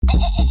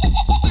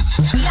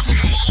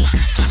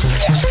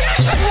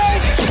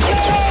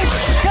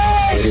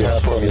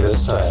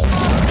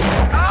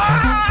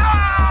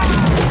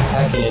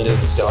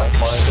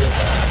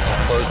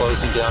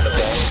going down to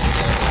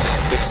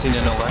banks, fixing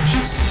an election.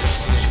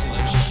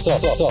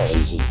 It's all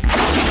easy.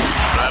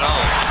 Right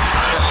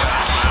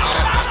on.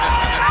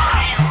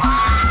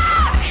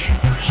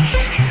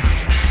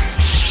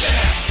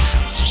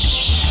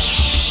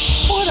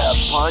 What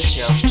a bunch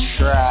of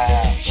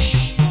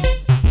trash.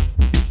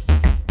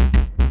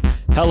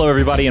 Hello,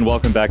 everybody, and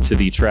welcome back to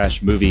the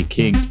Trash Movie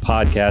Kings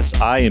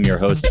podcast. I am your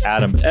host,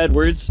 Adam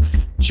Edwards.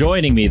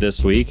 Joining me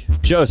this week,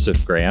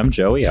 Joseph Graham.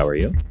 Joey, how are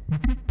you?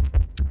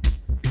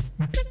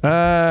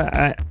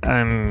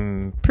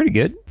 I'm pretty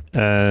good.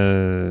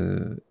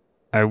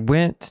 I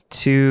went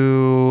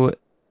to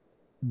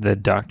the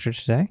doctor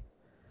today,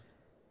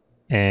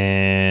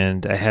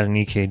 and I had an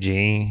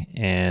EKG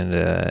and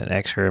an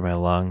X-ray of my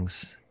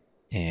lungs,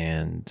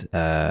 and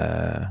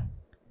I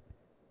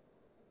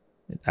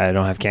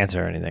don't have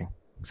cancer or anything,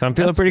 so I'm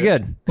feeling pretty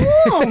good.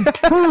 Ooh,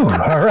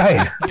 all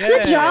right.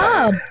 Good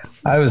job.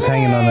 I was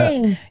hanging on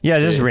that. Yeah,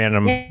 just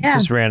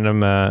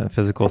random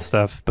physical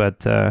stuff, but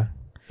The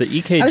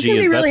EKG,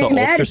 is really that the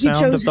mad if you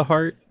ultrasound of chose- the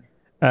heart?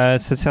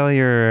 it's to tell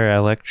your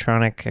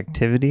electronic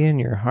activity in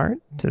your heart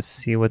to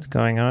see what's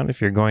going on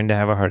if you're going to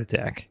have a heart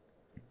attack.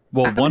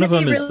 Well, one of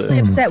them is really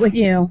upset with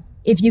you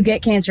if you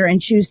get cancer and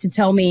choose to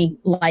tell me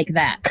like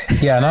that.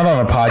 Yeah, not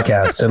on a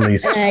podcast, at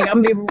least. Like,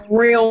 I'm gonna be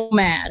real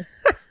mad.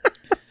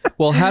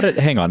 Well, how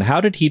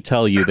did he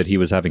tell you that he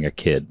was having a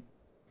kid?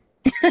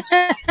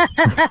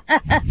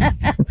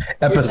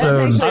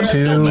 Episode I'm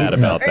still 2. mad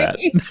about that.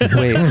 Wait,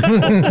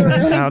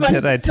 really how funny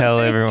did I tell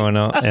anyone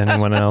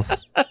else?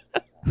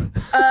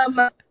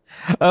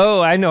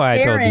 Oh, I know.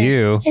 I told Darren.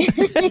 you.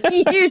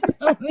 You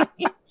told me.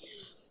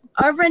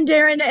 Our friend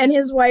Darren and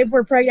his wife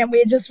were pregnant. We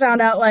had just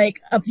found out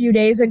like a few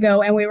days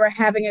ago, and we were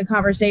having a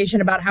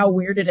conversation about how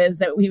weird it is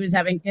that he was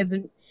having kids.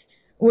 And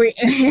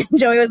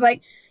Joey was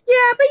like, "Yeah,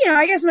 but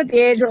I guess I'm at the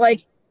age where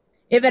like,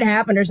 if it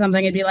happened or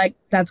something, it'd be like,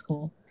 that's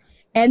cool."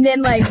 And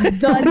then like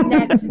the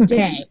next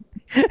day,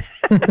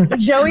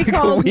 Joey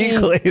called me.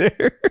 A week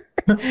later,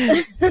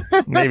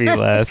 maybe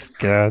less.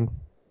 God.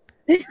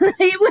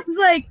 It was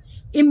like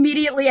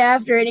immediately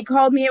after, and he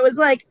called me. It was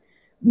like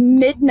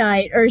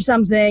midnight or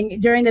something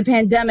during the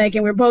pandemic,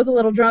 and we were both a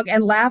little drunk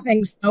and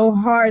laughing so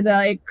hard that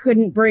I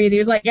couldn't breathe. He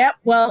was like, "Yep,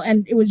 well,"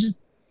 and it was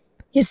just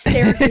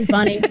hysterically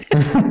funny.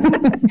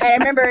 I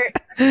remember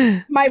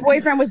my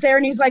boyfriend was there,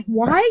 and he's like,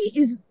 "Why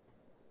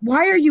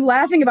are you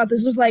laughing about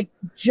this?" It was like,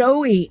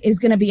 Joey is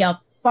going to be a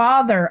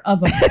father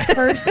of a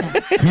person.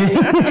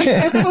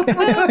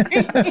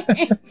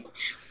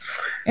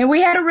 And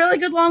we had a really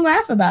good long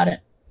laugh about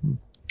it.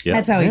 Yeah.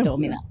 That's how he told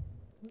me that.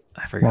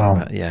 I forgot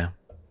about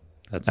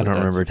I don't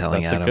remember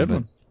telling that's Adam. a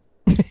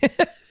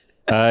good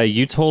one.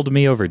 You told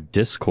me over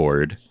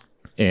Discord,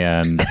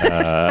 and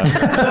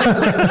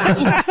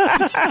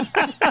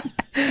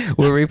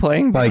Were we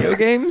playing video Like,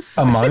 games?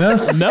 Among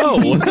Us? no.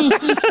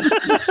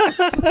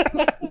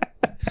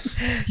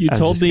 You I'm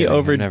told just me kidding,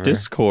 over I've never-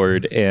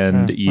 Discord,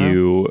 and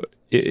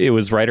it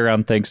was right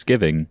around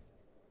Thanksgiving,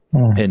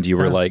 and you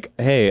were like,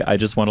 "Hey, I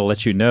just want to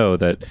let you know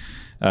that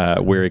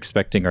we're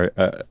expecting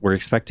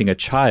a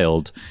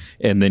child,"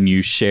 and then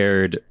you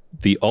shared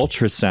the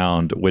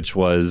ultrasound, which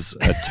was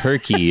a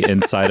turkey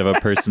inside of a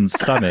person's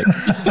stomach.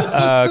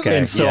 Okay.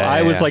 And so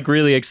I was like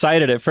really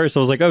excited at first. I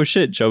was like, "Oh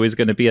shit, Joey's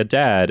going to be a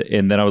dad."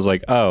 And then I was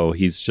like, "Oh,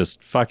 he's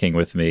just fucking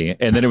with me."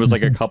 And then it was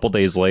like a couple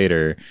days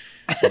later.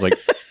 I was like,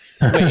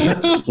 "Wait,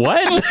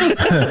 what?"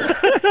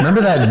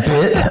 Remember that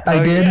bit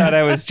I did? God,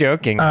 I was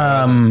joking.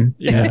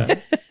 Yeah.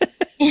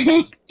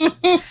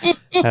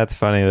 That's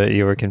funny that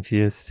you were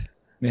confused.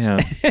 Yeah.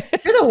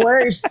 You're the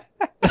worst.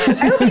 I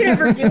hope you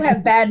never do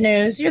have bad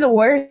news. You're the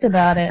worst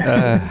about it.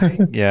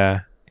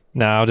 Yeah.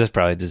 No, I'll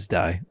probably just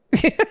die.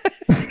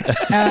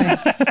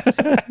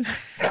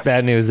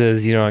 Bad news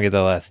is you don't get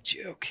the last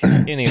joke.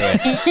 Anyway.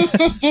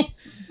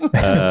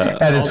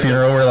 At his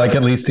funeral, we're like,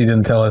 at least he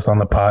didn't tell us on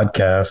the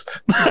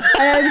podcast.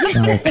 I was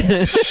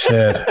gonna say,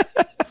 Shit.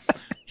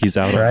 He's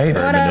out Right? on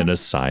permanent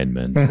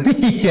assignment.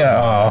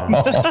 Yeah.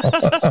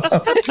 Oh.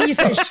 piece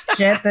of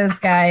shit this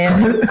guy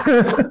is.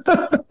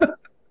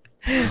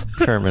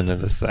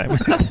 Permanent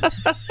assignment.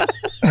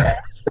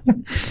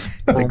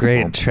 The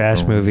great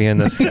trash movie in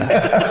the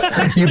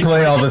sky. You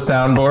play all the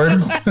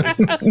soundboards?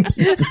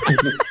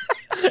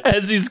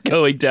 As he's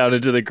going down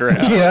into the ground.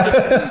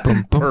 Yeah.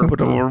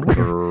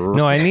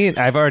 No,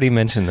 I've already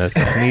mentioned this.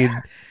 I need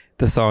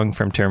the song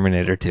from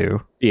Terminator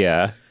 2.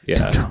 Yeah.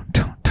 Yeah.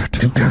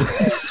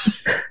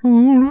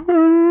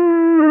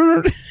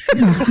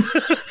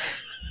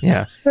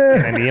 Yeah.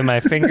 And I need my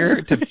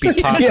finger to be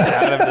popped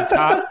out of the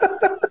top.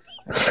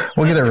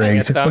 We'll get it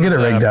rigged. We'll get it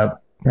rigged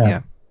up.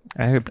 Yeah.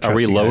 I hope. Are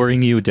we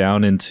lowering you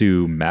down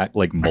into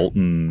like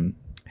molten?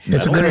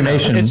 It's a metal?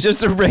 animation. It's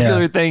just a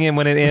regular thing, and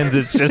when it ends,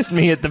 it's just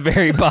me at the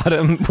very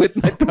bottom with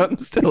my thumb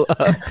still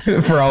up.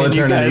 For all And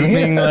you guys eternity.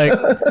 being like,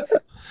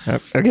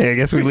 okay, I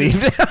guess we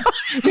leave now.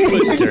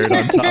 Put dirt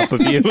on top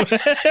of you.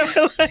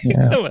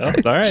 Well, all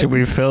right. Should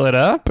we fill it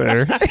up?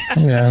 Or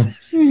Yeah.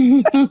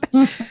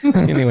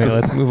 anyway,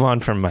 let's move on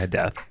from my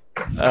death.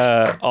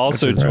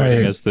 Also Which is joining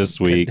right. us this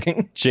week,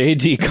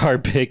 JD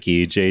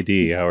Karpicki.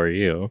 JD, how are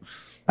you?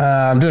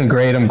 I'm doing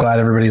great. I'm glad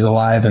everybody's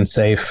alive and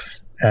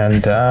safe,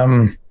 and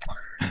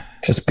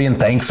just being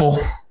thankful.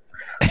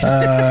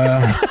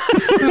 After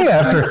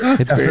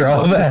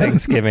all of that,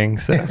 Thanksgiving,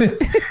 so.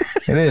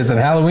 it is, and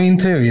Halloween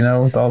too.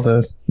 With all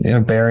the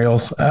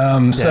burials.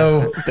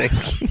 So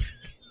Thank you.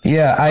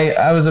 yeah,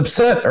 I was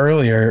upset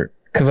earlier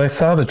because I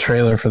saw the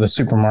trailer for the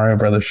Super Mario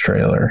Brothers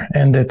trailer,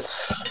 and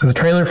it's the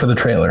trailer for the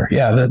trailer.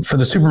 Yeah, for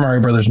the Super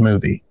Mario Brothers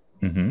movie.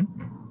 Mm-hmm.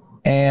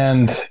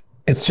 And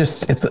it's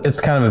just,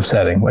 it's kind of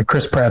upsetting. Like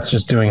Chris Pratt's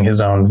just doing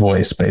his own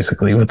voice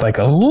basically with like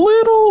a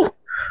little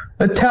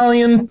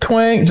Italian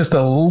twang, just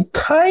a little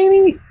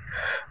tiny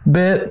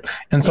bit.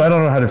 And so I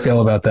don't know how to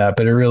feel about that,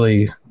 but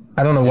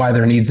I don't know why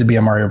there needs to be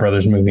a Mario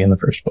Brothers movie in the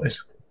first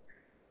place.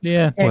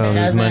 Yeah. Well,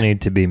 there's money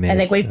to be made. I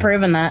think we've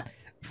proven that.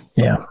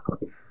 Yeah.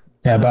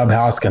 Yeah. Bob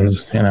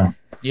Hoskins,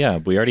 Yeah,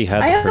 we already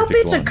had. I hope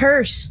it's a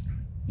curse.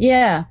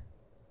 Yeah.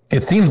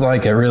 It seems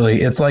like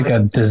it's like a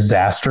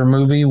disaster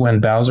movie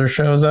when Bowser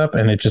shows up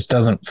and it just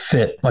doesn't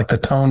fit. Like the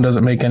tone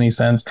doesn't make any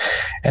sense.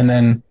 And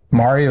then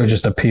Mario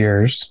just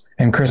appears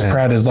and Chris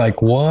Pratt is like,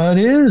 what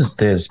is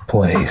this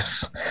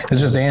place?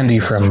 It's just Andy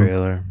from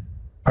trailer.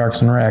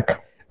 Parks and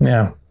Rec.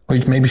 Yeah.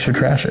 We maybe should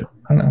trash it.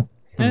 I don't know.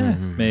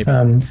 Maybe.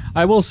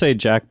 I will say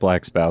Jack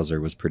Black's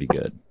Bowser was pretty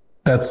good.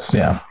 That's,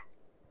 yeah.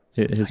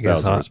 His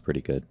Bowser was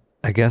pretty good.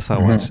 I guess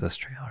I'll watch this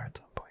trailer at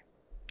some point.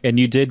 And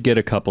you did get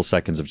a couple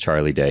seconds of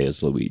Charlie Day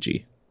as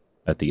Luigi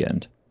at the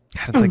end.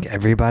 God, it's like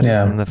everybody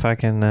in the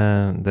fucking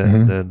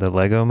the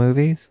Lego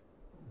movies.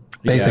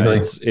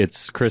 Basically,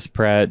 it's Chris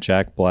Pratt,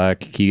 Jack Black,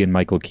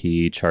 Keegan-Michael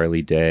Key,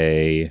 Charlie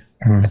Day.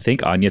 I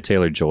think Anya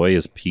Taylor-Joy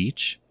is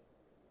Peach.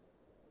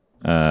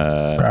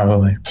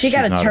 Probably. She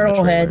got a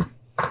turtle head.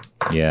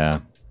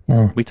 Yeah.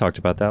 We talked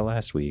about that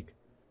last week.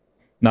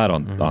 Not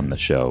on the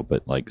show,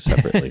 but like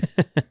separately.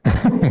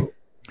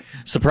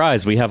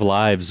 Surprise, we have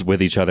lives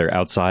with each other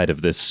outside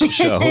of this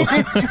show.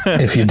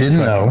 If you didn't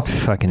know.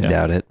 Fucking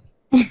doubt it.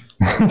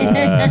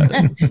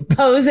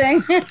 Posing.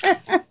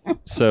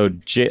 So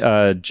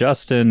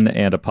Justin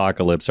and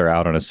Apocalypse are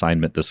out on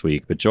assignment this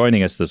week, but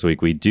joining us this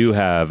week, we do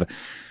have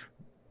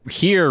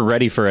here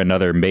ready for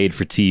another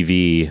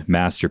made-for-TV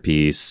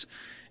masterpiece,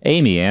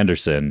 Amy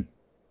Anderson.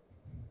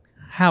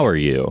 How are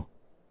you?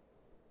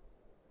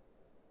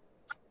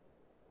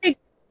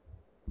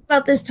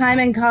 About this time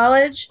in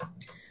college,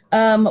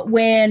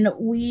 when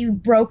we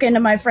broke into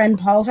my friend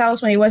Paul's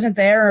house when he wasn't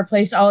there and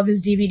replaced all of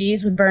his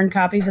DVDs with burned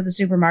copies of the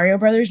Super Mario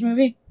Brothers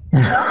movie.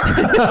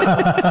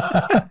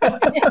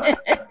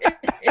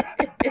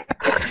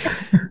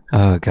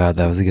 Oh God,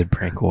 that was a good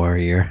prank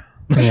warrior.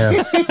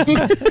 Yeah.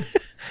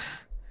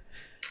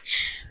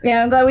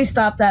 Yeah, I'm glad we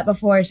stopped that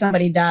before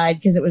somebody died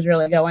because it was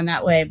really going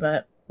that way,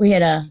 but we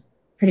had a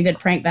pretty good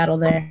prank battle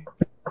there.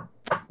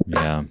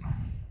 Yeah.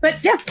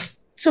 But yeah,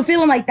 so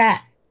feeling like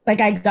that. Like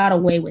I got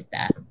away with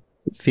that.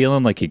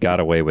 Feeling like you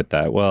got away with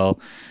that. Well,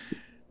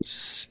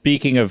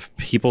 speaking of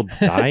people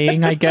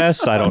dying, I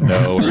guess, I don't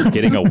know, or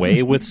getting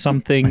away with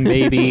something,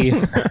 maybe.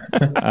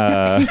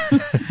 I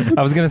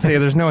was going to say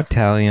there's no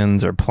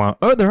Italians or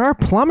Oh, there are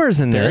plumbers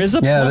in there. There is a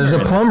plumber. Yeah, there's a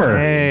plumber.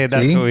 Hey,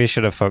 that's See? what we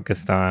should have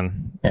focused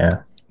on. Yeah.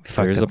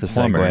 There's a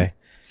plumber.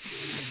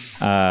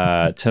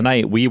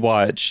 Tonight we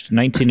watched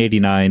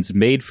 1989's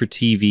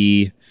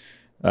made-for-TV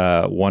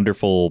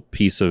wonderful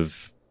piece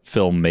of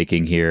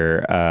filmmaking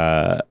here,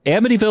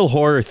 Amityville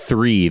Horror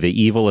 3: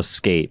 The Evil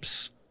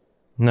Escapes.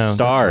 No,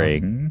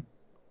 starring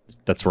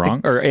that's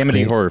wrong. Or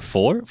Amity Horror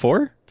 4?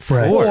 Right.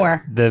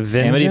 4. The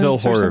Vengeance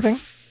Amityville or Horror something?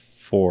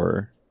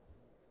 4.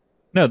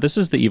 No, this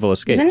is The Evil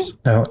Escapes. Isn't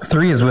it? No,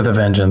 3 is with a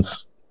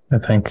vengeance, I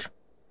think.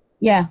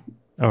 Yeah.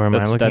 Or am I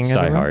looking That's at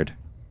Die it wrong? Hard.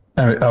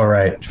 Oh,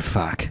 right.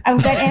 Fuck.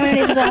 I've got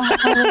Amityville.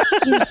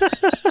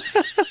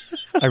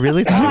 I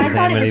really thought I it was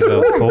thought it was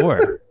Amityville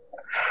 4.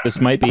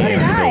 This might be Why?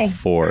 Amityville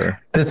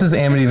 4. This is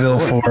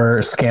Amityville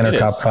 4 Scanner It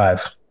Cop is.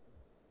 5.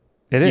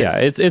 It is. Yeah,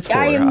 it's 4.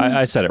 I am-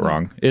 I said it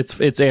wrong. It's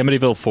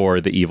Amityville 4: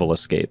 The Evil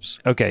Escapes.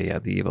 Okay, yeah,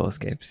 The Evil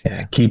Escapes.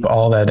 Yeah, keep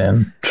all that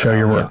in. Show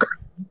your work.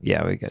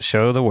 Yeah, we got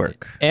show the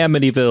work.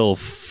 Amityville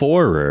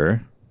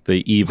 4: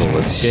 The Evil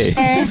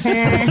Escapes.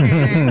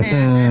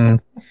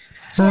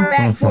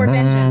 For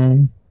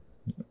vengeance.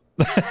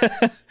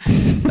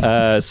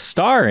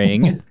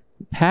 Starring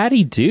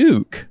Patty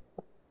Duke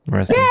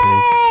Rest in peace.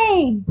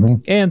 Hey!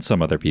 and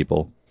some other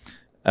people,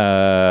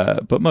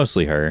 but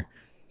mostly her.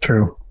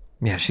 True.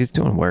 Yeah, she's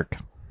doing work.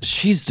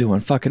 She's doing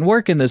fucking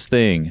work in this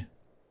thing.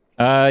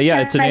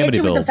 Yeah, it's in Can I hit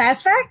you with the Amityville.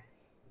 fast fact?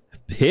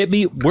 Hit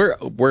me.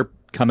 We're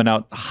coming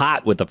out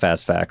hot with the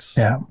fast facts.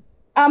 Yeah.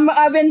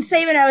 I've been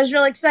saving. I was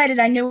real excited.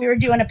 I knew we were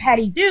doing a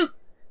Patty Duke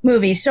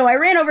movie, so I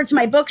ran over to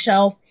my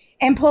bookshelf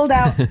and pulled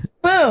out,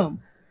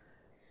 boom,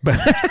 my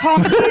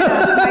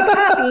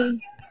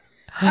copy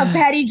of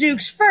Patty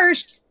Duke's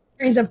first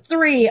series of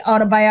 3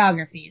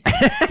 autobiographies.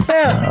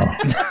 Boom.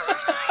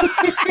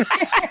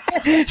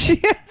 She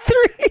had 3.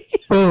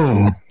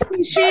 Boom.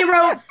 She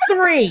wrote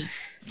 3.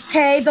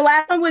 Okay, the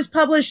last one was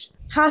published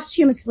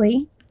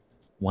posthumously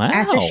Wow.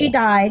 after she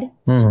died.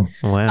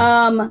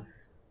 Wow.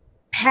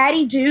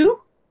 Patty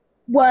Duke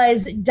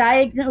was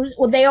diagnosed.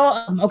 Well, they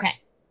all okay.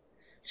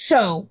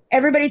 So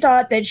everybody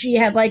thought that she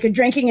had like a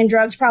drinking and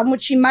drugs problem,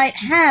 which she might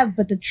have.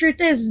 But the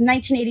truth is, in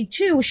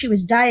 1982, she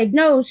was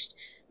diagnosed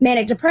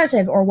manic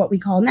depressive, or what we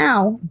call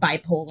now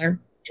bipolar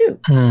 2.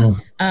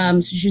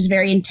 So she was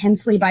very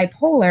intensely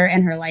bipolar,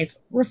 and her life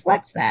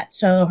reflects that.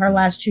 So her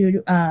last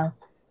 2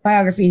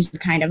 biographies are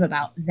kind of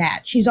about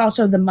that. She's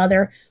also the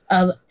mother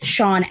of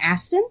Sean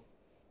Astin,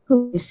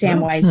 who is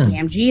Samwise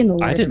Gamgee in the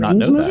Lord of the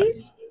Rings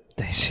movies.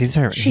 She's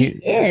her. She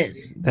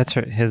is. That's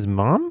her. His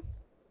mom.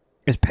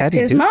 Is Patty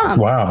His Duke? mom.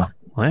 Wow.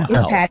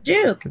 Is Pat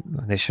Duke.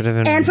 They should have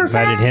And for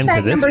invited fact him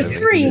to this number movie.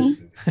 3,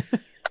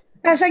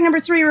 fast fact number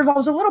 3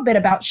 revolves a little bit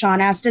about Sean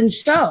Astin.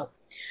 So,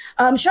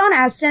 Sean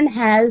Astin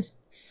has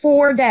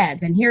 4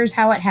 dads, and here's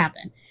how it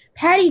happened.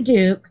 Patty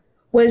Duke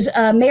was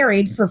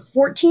married for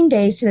 14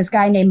 days to this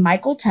guy named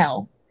Michael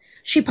Tell.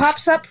 She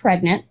pops up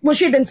pregnant. Well,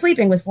 she had been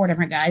sleeping with 4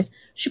 different guys.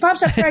 She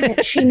pops up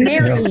pregnant. She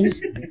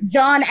marries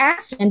John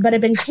Astin, but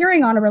had been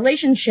carrying on a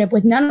relationship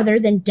with none other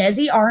than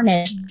Desi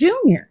Arnaz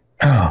Jr.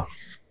 Oh.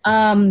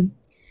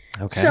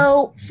 Okay.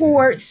 So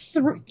for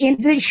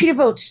she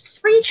devotes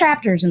 3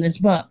 chapters in this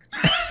book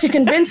to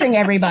convincing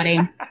everybody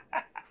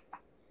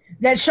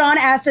that Sean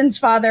Astin's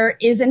father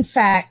is in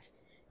fact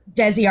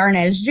Desi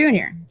Arnaz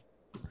Jr.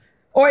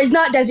 Or is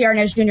not Desi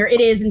Arnaz Jr.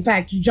 It is in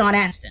fact John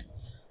Astin.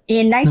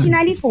 In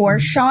 1994,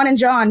 Sean and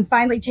John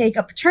finally take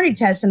a paternity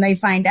test, and they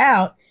find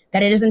out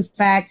that it is in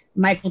fact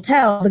Michael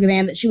Tell, the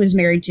man that she was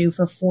married to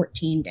for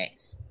 14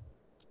 days.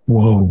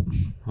 Whoa.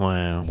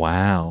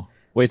 Wow.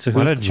 Wait, so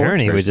What who's a the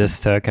journey fourth we person?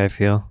 just took, I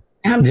feel.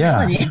 I'm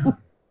telling you.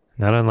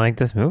 Not unlike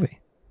this movie.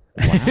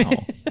 Wow.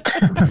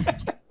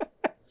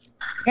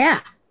 Yeah.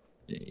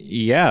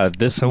 Yeah,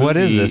 this So movie, what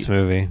is this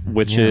movie?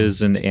 which Yeah.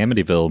 is an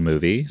Amityville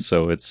movie,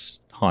 so it's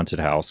haunted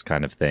house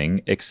kind of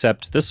thing,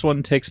 except this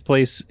one takes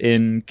place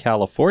in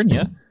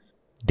California.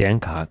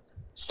 Dancott.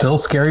 Still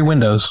scary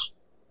windows.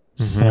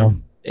 So,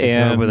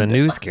 And with a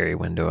new scary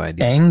window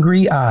idea.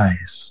 angry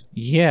eyes.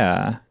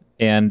 yeah,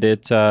 and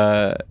it's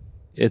a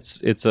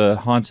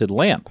haunted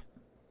lamp.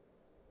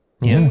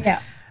 Yeah.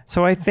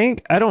 So I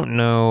don't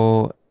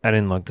know, I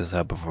didn't look this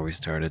up before we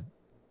started,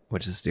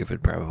 which is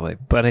stupid probably,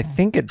 but I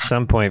think at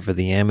some point for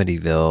the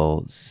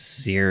Amityville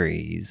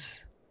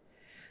series,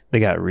 they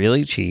got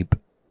really cheap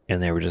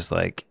and they were just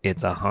like,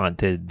 it's a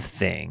haunted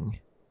thing.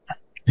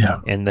 Yeah.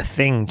 And the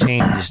thing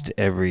changed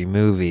every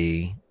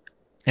movie.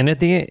 And at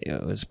the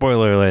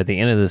spoiler alert, at the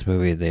end of this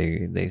movie,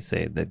 they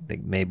say that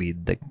maybe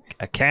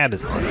a cat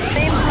is haunted. Are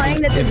they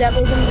implying that the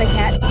devil's in the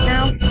cat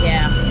now?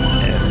 Yeah.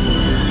 Yes.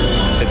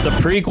 It's a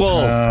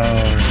prequel.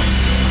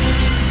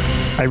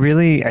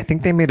 I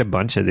think they made a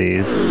bunch of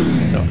these.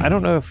 So I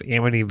don't know if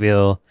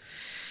Amityville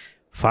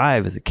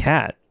 5 is a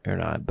cat or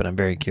not, but I'm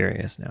very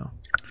curious now.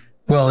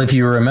 Well, if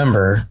you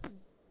remember,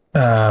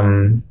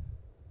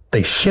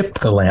 they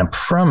shipped the lamp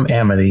from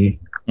Amity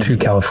to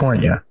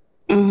California,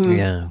 Mm-hmm.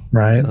 Yeah.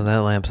 right? So that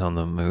lamp's on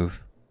the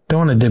move.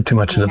 Don't want to dip too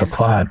much into the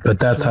plot, but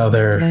that's how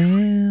they're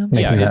Yeah,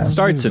 making it that.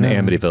 starts in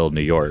Amityville,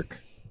 New York,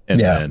 and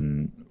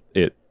then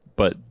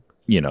but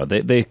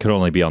they could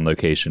only be on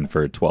location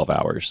for 12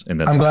 hours, and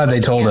then I'm glad they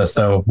told us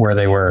though where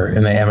they were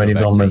in the go back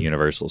Amityville to movie.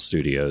 Universal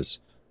Studios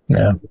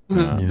Yeah.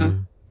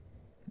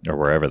 or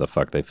wherever the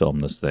fuck they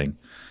filmed this thing.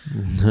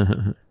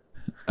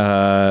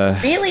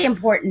 Really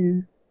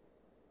important.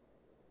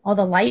 All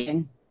the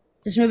lighting.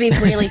 This movie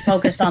really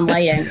focused on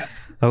lighting.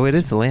 Oh, it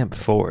is lamp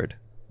forward.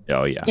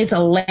 Oh yeah, It's a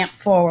lamp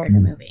forward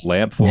movie.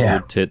 lamp forward,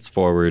 Yeah. tits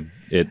forward.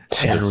 It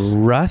And is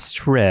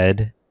rust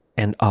red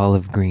and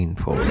olive green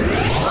forward.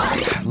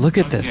 Look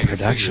at this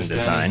production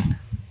design.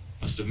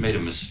 Must have made a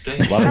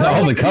mistake.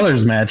 All the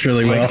colors match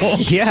really well.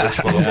 Yeah.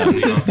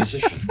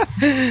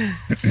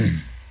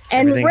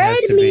 And Everything red has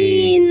to be-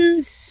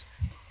 means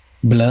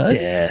Blood?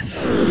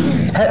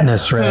 Death.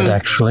 Tetanus red,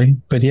 actually.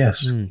 But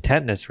yes.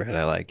 Tetanus red,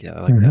 I like. Yeah,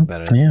 I like that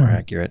better. That's Yeah. more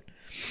accurate.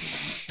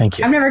 Thank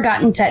you. I've never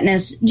gotten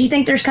tetanus. Do you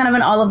think there's kind of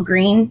an olive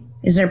green?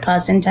 Is there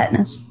pus in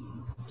tetanus?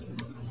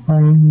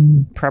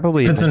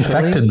 Probably. If it's eventually.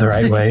 infected the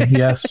right way,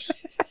 yes.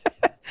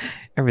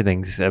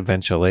 Everything's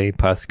eventually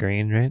pus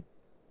green, right?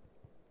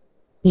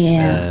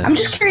 Yeah. I'm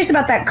just curious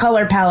about that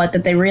color palette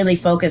that they really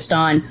focused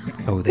on.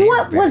 Oh, they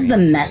What are was the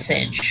very into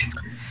message?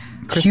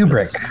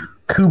 Kubrick.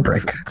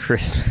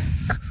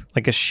 Christmas?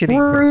 Like a shitty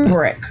Christmas.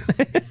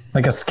 Kubrick.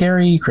 Like a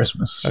scary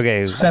Christmas.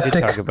 Okay, we Septic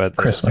did talk about this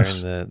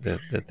Christmas. during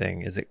the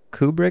thing. Is it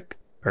Kubrick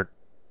or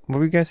what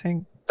were you guys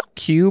saying?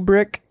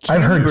 Kubrick?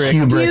 I've heard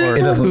Kubrick.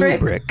 It doesn't.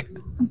 Kubrick.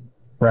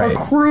 Or Right.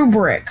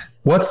 Kubrick.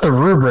 What's the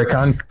rubric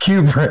on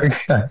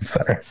Kubrick? I'm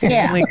sorry.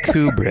 Stanley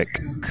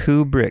Kubrick.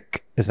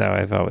 Kubrick is how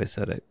I've always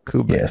said it.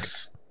 Kubrick.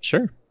 Yes.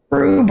 sure.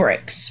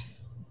 Kubricks.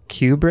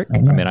 Kubrick?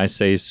 I mean, I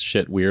say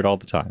shit weird all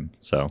the time,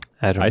 so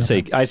I don't know. I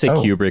say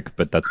Oh. Kubrick,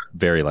 but that's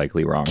very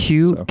likely wrong. so.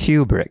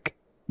 Kubrick.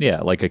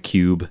 Yeah, like a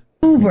cube.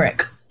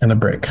 Kubrick. And a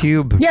brick.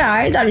 Cube. Yeah,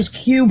 I thought it was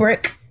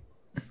Kubrick.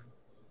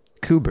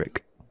 Kubrick.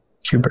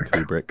 Kubrick.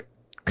 Kubrick.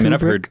 I mean,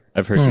 I've heard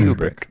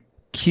Kubrick.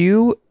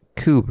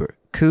 Kubrick.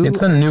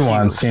 It's a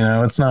nuance,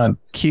 It's not.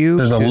 Q.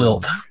 There's a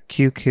lilt.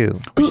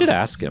 QQ. We should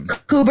ask him.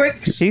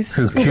 Kubrick's. He's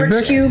Who's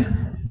Kubrick's Kubrick? cube.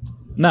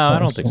 No, I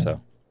don't think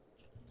so.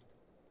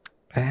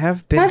 I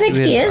have been. I think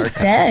to he his is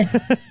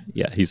dead.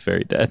 Yeah, he's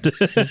very dead.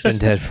 He's been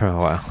dead for a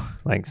while,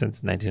 like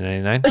since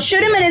 1999. But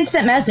shoot him an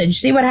instant message.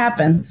 See what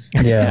happens.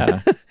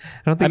 Yeah. I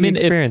don't think I mean,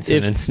 he experienced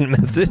if- an instant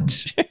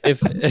message.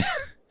 if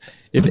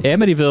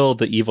Amityville: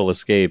 The Evil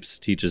Escapes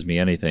teaches me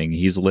anything,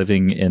 he's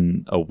living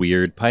in a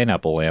weird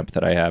pineapple lamp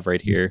that I have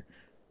right here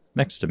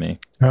next to me.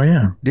 Oh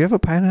yeah. Do you have a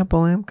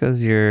pineapple lamp?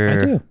 Because you're I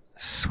do.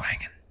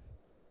 swinging.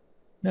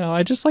 No,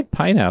 I just like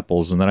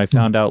pineapples, and then I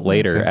found out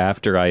later,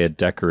 after I had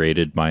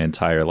decorated my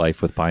entire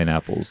life with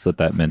pineapples,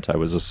 that meant I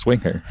was a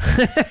swinger.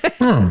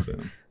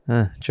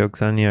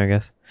 Joke's on you, I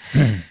guess.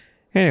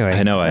 Anyway,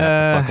 I know I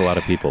have to fuck a lot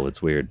of people.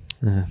 It's weird.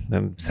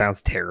 That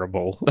sounds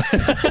terrible.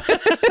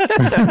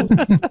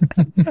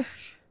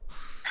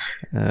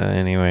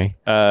 Anyway,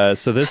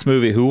 So this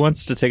movie, who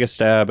wants to take a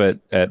stab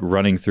at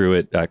running through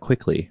it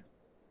quickly?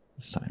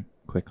 This time,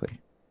 quickly.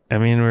 I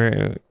mean,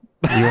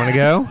 you want to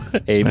go?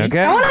 Amy?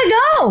 Okay. I want to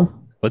go.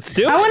 Let's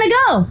do it. I want to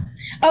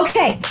go.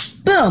 Okay,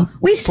 boom.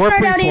 We Four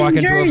start out priests in walk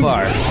into a Jersey.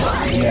 bar.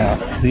 Yeah.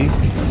 See,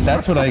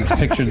 that's what I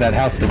pictured that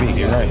house to be.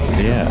 You're right.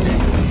 Yeah.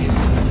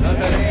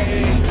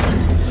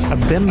 A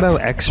bimbo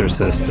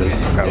exorcist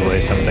is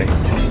probably something.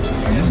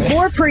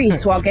 4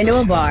 priests walk into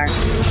a bar.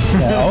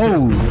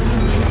 Oh.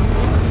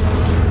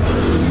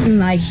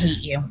 I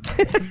hate you.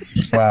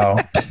 Wow.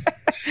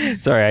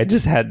 Sorry, I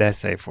just had to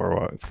say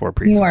four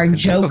priests. You are a walk into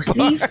joke bar.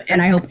 thief,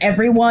 and I hope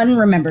everyone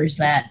remembers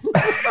that.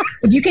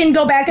 If you can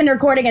go back in the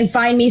recording and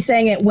find me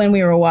saying it when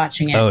we were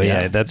watching it. Oh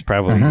yeah, that's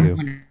probably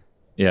you.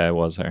 Yeah, it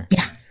was her.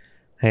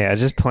 Hey, I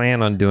just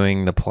plan on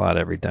doing the plot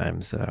every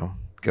time, so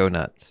go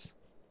nuts.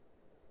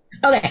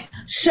 Okay,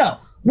 so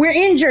we're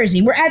in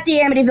Jersey. We're at the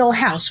Amityville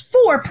house.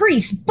 4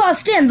 priests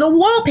bust in. The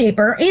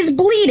wallpaper is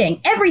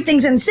bleeding.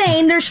 Everything's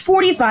insane. There's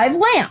 45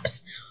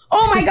 lamps.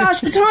 Oh my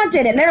gosh, it's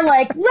haunted. And they're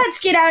like, let's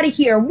get out of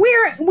here.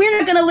 We're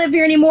not going to live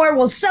here anymore.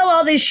 We'll sell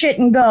all this shit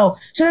and go.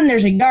 So then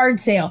there's a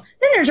yard sale.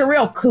 Then there's a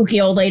real kooky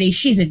old lady.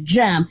 She's a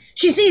gem.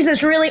 She sees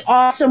this really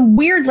awesome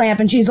weird lamp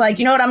and she's like,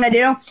 you know what I'm going to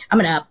do? I'm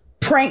going to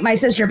prank my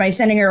sister by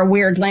sending her a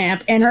weird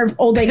lamp. And her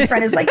old lady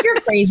friend is like,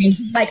 you're crazy. And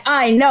she's like,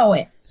 I know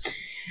it.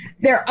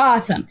 They're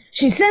awesome.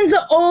 She sends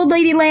the old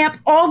lady lamp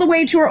all the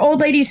way to her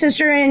old lady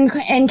sister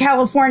in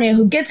California,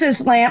 who gets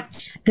this lamp.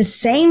 The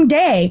same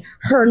day,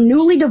 her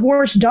newly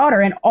divorced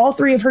daughter and all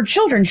 3 of her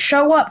children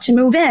show up to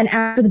move in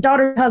after the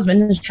daughter's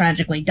husband has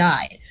tragically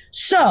died.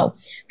 So,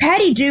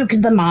 Patty Duke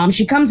is the mom.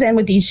 She comes in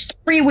with these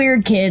 3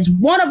 weird kids.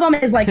 One of them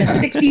is like a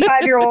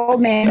 65-year-old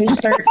man who's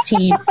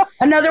 13.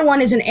 Another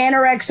one is an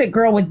anorexic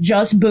girl with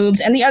just boobs.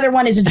 And the other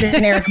one is a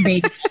generic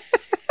baby.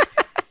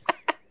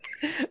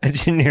 A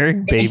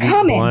generic baby,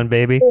 coming. blonde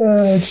baby.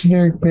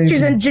 Generic baby.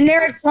 She's a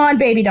generic blonde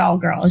baby doll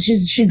girl.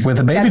 She's With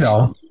a baby that's it.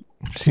 doll.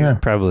 She's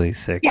probably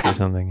 6 Yeah. or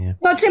something. Yeah.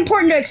 Well, it's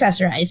important to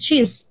accessorize.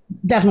 She's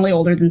definitely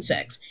older than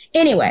 6.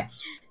 Anyway,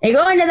 they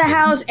go into the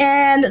house,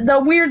 and the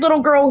weird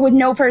little girl with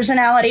no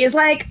personality is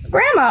like,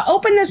 Grandma,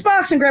 open this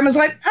box. And Grandma's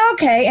like,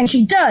 okay. And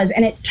she does.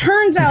 And it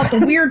turns out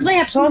the weird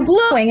lamp's all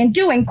glowing and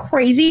doing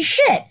crazy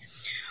shit.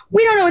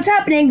 We don't know what's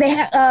happening.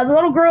 The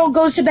little girl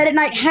goes to bed at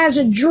night, has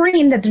a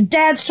dream that the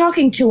dad's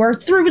talking to her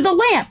through the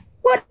lamp.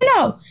 What?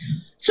 No.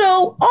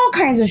 So all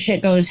kinds of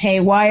shit goes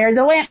haywire.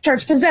 The lamp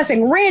starts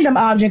possessing random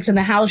objects in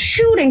the house,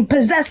 shooting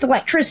possessed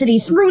electricity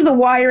through the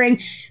wiring.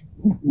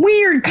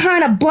 Weird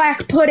kind of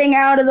black pudding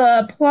out of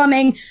the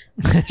plumbing.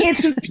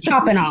 It's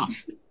popping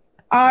off.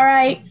 All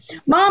right.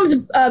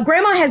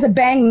 Grandma has a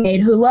bang maid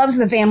who loves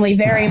the family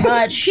very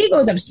much. She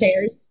goes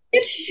upstairs.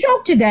 It's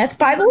choked to death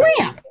by the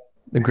lamp.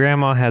 The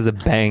grandma has a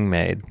bang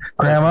maid.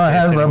 Grandma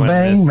has a anyone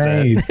bang missed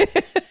maid.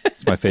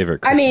 It's my favorite.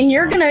 I mean, Christmas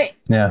you're song. going to...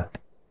 Yeah.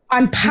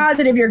 I'm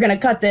positive you're going to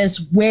cut this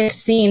with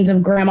scenes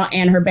of Grandma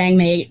and her bang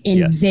maid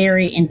in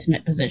very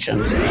intimate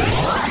positions.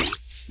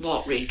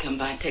 Walt Reed, come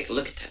by and take a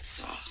look at that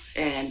saw.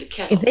 And the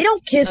kettle. If they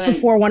don't kiss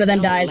before one of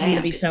them dies, I'm going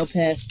to be lamp, so it's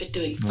pissed. been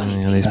doing funny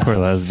Yeah, things. these poor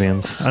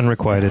lesbians,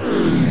 unrequited.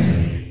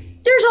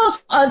 There's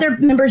also other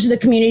members of the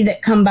community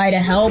that come by to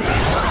help.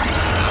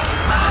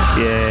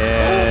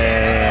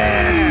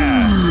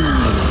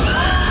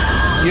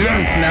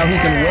 Yes, now he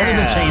can wield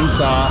the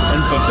chainsaw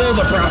and fulfill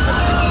the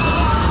prophecy.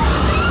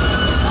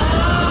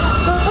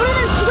 What are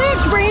the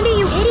switch, Brandy,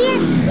 you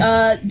idiot?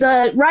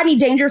 The Rodney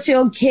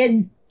Dangerfield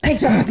kid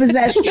picks up a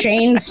possessed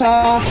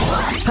chainsaw.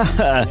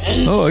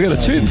 Oh, I got a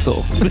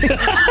chainsaw.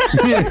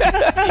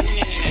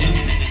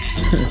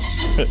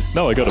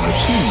 No, I got a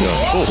machine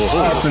gun.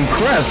 That's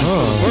impressive.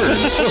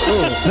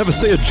 Never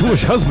say a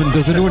Jewish husband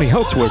doesn't do any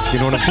housework. You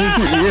know what I'm saying?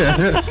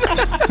 Yeah.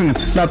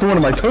 Not the one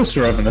in my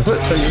toaster oven. I'll tell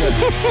you that.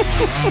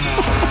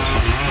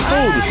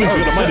 Oh, this thing's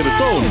got a mind of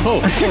its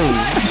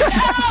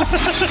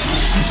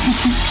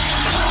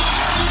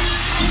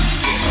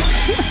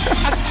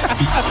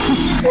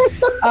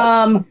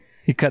own.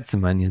 He cut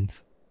some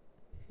onions.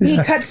 He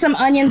cuts some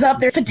onions up.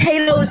 There's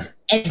potatoes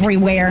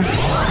everywhere.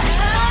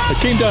 I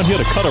came down here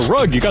to cut a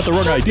rug. You got the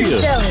wrong idea.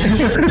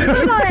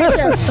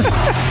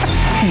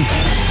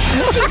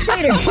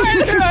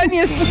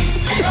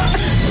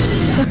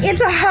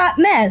 It's a hot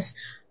mess.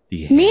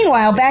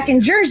 Meanwhile, back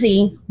in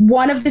Jersey,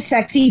 one of the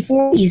sexy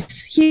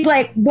 40s, he's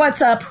like, what's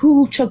up?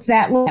 Who took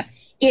that lamp?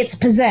 It's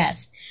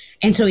possessed.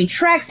 And so he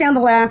tracks down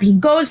the lamp. He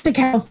goes to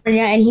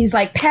California and he's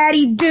like,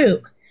 Patty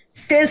Duke,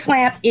 this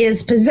lamp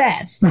is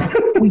possessed.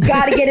 We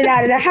got to get it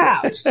out of the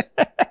house.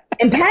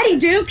 And Patty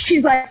Duke,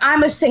 she's like,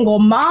 I'm a single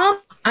mom.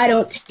 I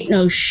don't take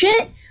no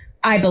shit.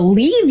 I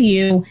believe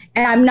you.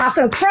 And I'm not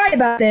going to cry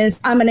about this.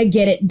 I'm going to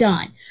get it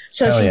done.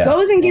 So she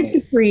goes and gets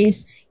the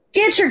priest,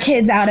 gets her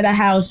kids out of the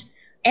house.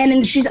 And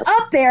then she's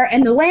up there,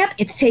 and the lamp,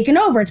 it's taken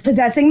over. It's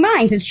possessing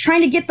minds. It's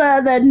trying to get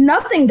the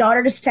nothing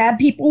daughter to stab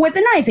people with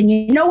a knife. And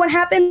you know what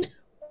happens?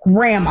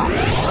 Grandma.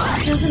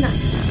 There's a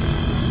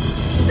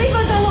knife. Leave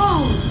us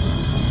alone.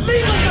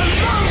 Leave us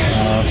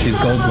alone. Oh, she's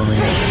gold blooming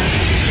it.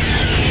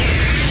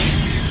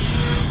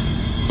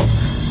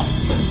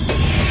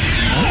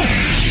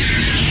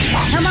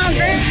 Come on,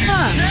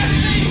 Grandma.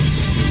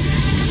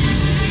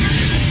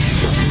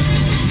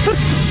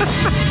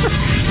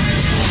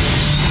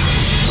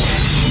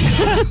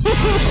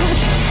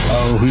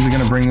 Oh, who's he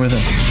going to bring with him?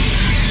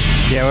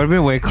 Yeah, it would have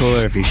been way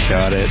cooler if he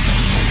shot it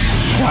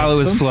while it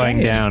was flying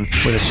down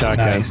with a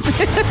shotgun. Nice.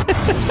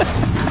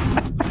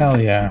 Hell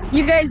yeah.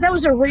 You guys, that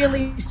was a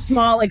really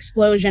small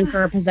explosion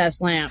for a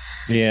possessed lamp.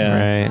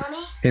 Yeah. Right.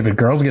 Hey, but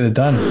girls get it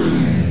done.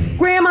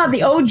 Grandma,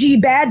 the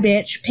OG bad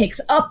bitch, picks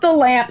up the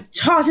lamp,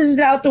 tosses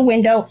it out the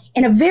window,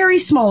 in a very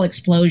small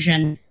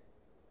explosion.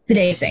 The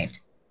day is saved.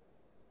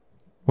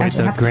 Wait, That's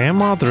what the happened.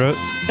 grandma throat?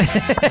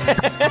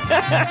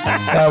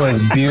 That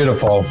was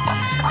beautiful.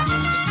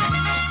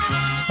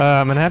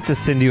 I'm going to have to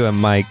send you a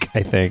mic,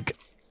 I think.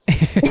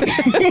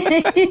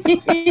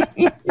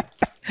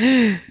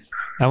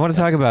 I want to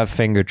talk about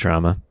finger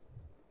trauma.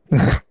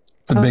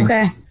 It's a big...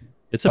 Okay.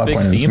 It's a Top big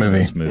line in this theme in movie.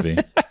 this movie.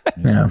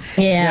 Yeah. Yeah,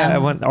 I Yeah.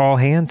 want all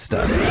hand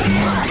stuff. You got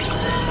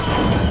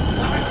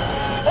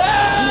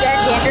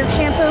dandruff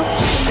shampoo?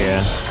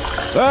 Yeah.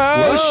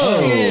 Oh,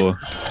 shit.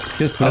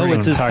 Just That's Oh, what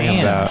it's I'm his talking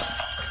hand. about.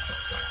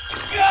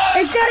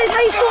 It's got his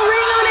high school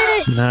ring on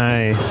it.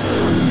 Nice.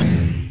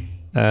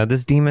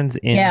 This demon's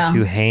into Yeah.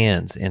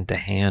 hands, into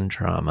hand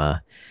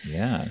trauma.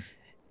 Yeah.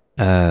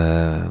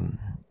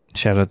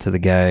 Shout out to the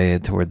guy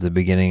towards the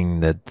beginning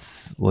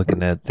that's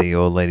looking at the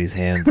old lady's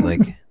hands like,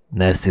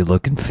 nasty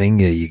looking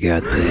finger you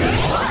got there.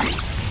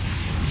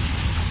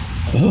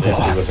 That's a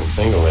nasty looking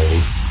finger,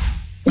 lady.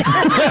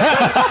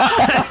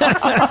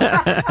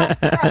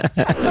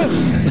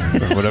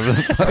 Or whatever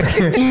the fuck.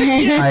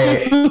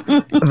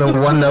 The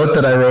one note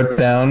that I wrote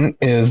down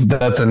is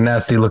that's a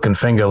nasty looking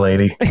finger,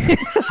 lady.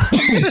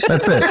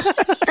 That's it.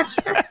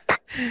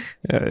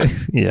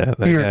 Yeah.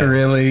 That He guy.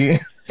 really,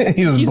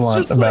 he was He's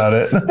blunt just about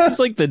like- it. He's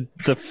like the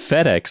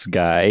FedEx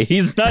guy.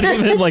 He's not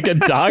even like a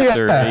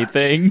doctor or Yeah.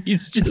 anything.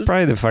 He's just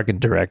Probably the fucking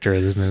director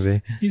of this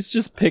movie. he's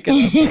just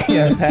picking up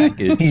Yeah. the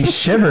package. He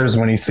shivers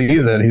when he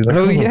sees it. He's like,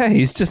 Oh yeah,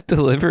 he's just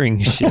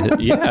delivering shit.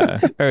 Yeah.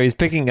 Or he's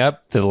picking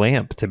up the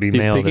lamp to be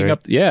He's mailed. picking right?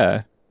 up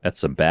yeah. That's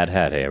some bad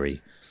hat,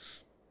 Harry.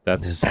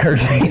 That's Her,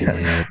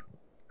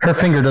 her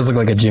finger does look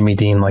like a Jimmy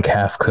Dean, like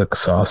half cooked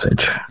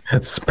sausage.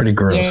 It's pretty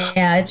gross.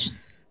 Yeah,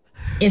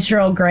 it's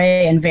real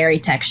gray and very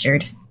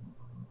textured.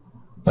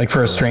 Like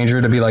for a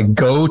stranger to be like,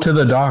 go to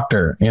the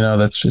doctor. You know,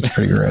 it's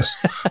pretty gross.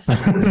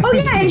 Oh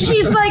yeah, and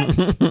she's like,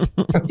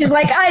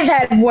 I've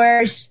had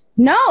worse.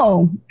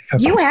 No,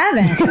 you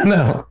haven't.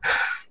 No,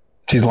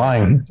 she's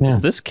lying. Yeah.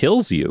 this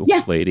kills you,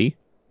 Yeah. lady.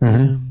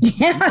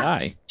 Yeah,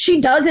 Die. she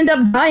does end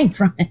up dying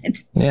from it.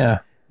 Yeah.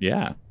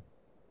 Yeah.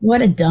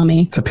 What a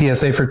dummy. It's a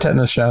PSA for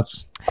tetanus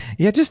shots.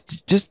 Yeah,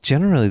 just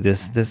generally,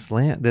 this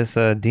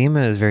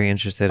demon is very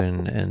interested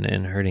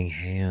in hurting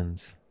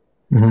hands.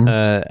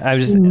 Mhm. I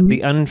was just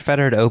the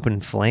unfettered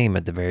open flame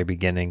at the very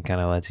beginning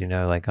kind of lets you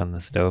know, like on the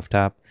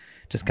stovetop,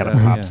 just kind of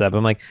pops up.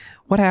 I'm like,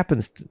 what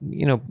happens?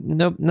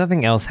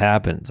 Nothing else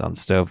happens on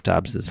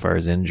stovetops as far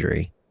as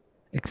injury,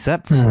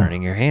 except for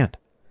burning your hand.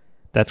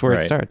 That's where it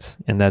Right. starts,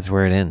 and that's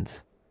where it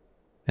ends,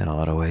 in a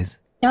lot of ways.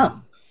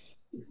 No,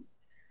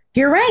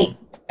 you're right.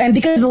 And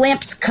because the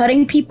lamp's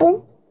cutting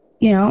people,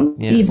 the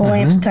evil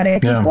lamp's cutting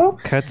Yeah. people.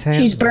 Cuts hands.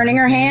 She's burning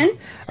her hand.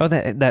 Oh,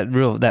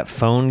 that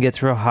phone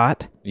gets real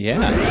hot. Yeah.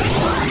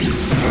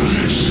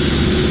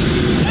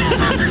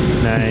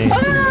 Nice.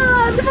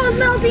 Ah, the phone's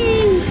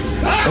melting.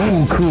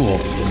 Oh, cool.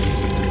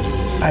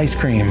 Ice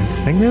cream. I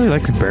think really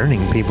likes burning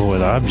people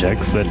with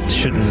objects that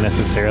shouldn't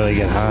necessarily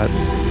get hot.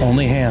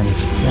 Only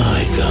hands.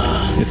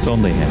 It's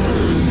only him.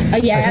 Oh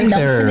yeah, think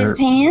melts in they're- his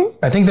hand.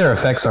 I think their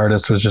effects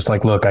artist was just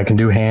like, look, I can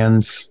do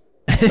hands.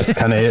 That's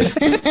kind of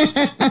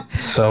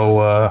it.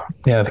 So,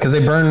 yeah, because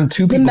they burn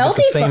two people with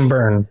the melty same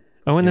burn.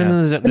 Oh, and then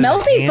there's The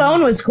melty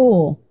phone was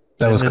cool.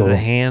 That was there's cool. a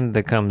hand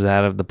that comes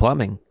out of the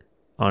plumbing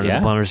onto Yeah.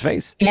 the plumber's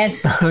face.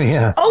 Yes. Oh,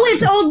 yeah.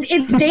 Oh,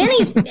 it's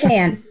Danny's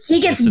hand. He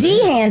gets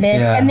D-handed,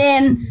 Yeah. and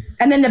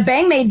then the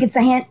bang maid gets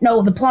a hand.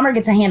 No, the plumber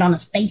gets a hand on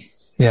his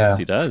face. Yeah. Yes,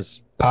 he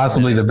does.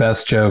 Possibly the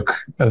best joke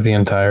of the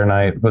entire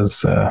night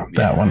was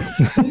that one.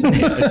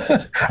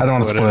 I don't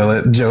want to spoil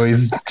it.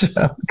 Joey's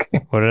joke.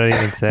 What did I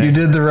even say? You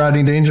did the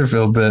Rodney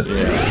Dangerfield bit.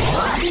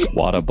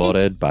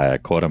 Waterboarded by a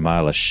quarter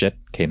mile of shit,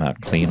 came out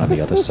clean on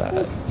the other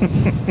side.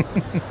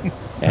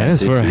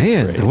 asked did for a you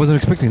hand. break? I wasn't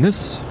expecting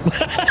this.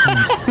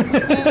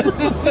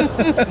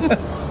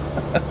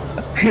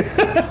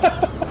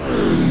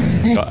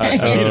 I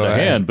needed a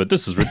hand, but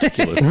this is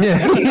ridiculous.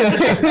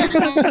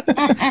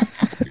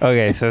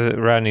 Okay, so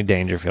Rodney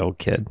Dangerfield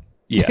kid.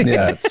 Yeah,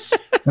 Yes.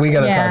 We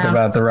got to Yeah. talk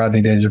about the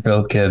Rodney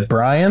Dangerfield kid.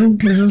 Brian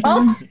is his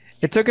name?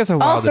 It took us a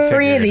while All to figure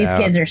three of it these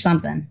out. kids are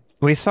something.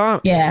 We saw.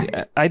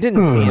 Yeah. I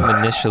didn't see him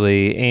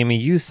initially. Amy,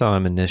 you saw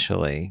him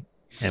initially,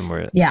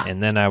 and Yeah.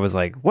 And then I was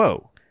like,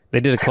 "Whoa!" They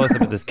did a close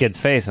up of this kid's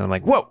face, and I'm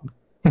like, "Whoa!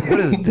 What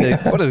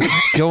is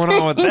going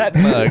on with that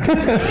mug?"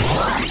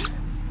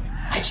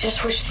 I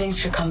just wish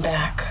things could come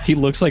back. He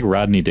looks like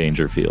Rodney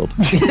Dangerfield.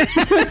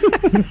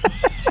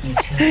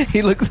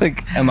 He looks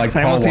like, And like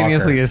Paul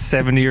simultaneously Walker. a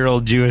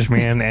 70-year-old Jewish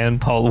man and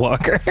Paul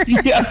Walker.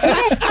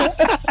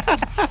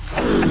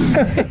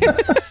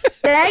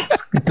 That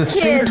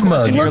Distinct kid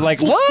mug. And you're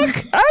looks- like, "Look,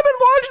 I've been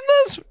watching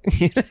this."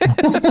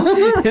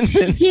 And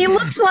then he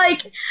looks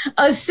like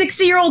a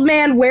 60-year-old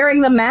man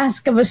wearing the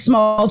mask of a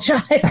small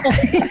child.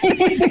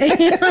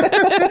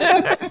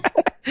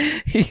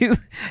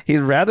 he's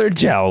rather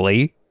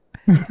jowly,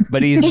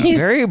 but he's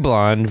very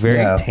blonde, very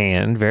Yeah.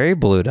 tan, very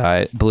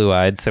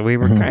blue-eyed. So we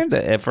were kind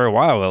of, for a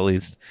while at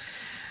least,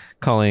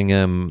 calling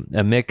him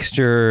a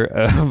mixture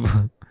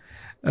of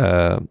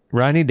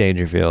Rodney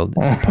Dangerfield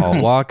and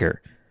Paul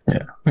Walker.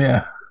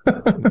 Yeah.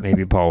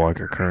 Maybe Paul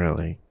Walker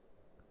currently.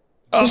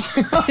 Oh,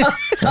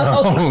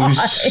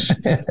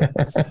 shit.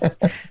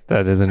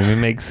 That doesn't even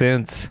make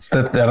sense.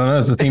 I don't know.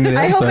 It's the theme of the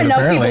I episode, hope enough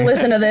apparently. people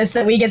listen to this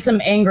that we get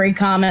some angry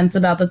comments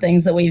about the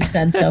things that we've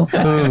said so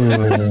far.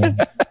 Ooh.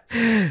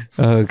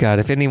 Oh, God.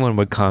 If anyone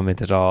would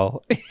comment at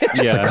all.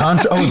 Yeah,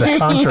 The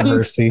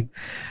controversy.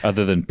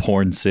 other than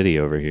Porn City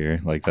over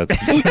here, like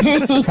that's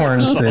Porn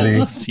all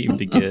City. I seem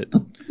to get.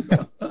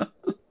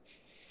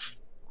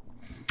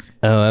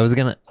 Oh, I was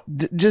going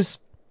to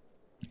just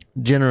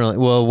generally,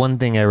 well, one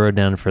thing I wrote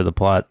down for the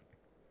plot.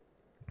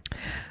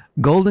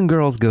 Golden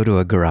Girls go to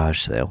a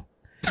garage sale.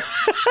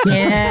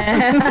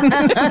 Yeah.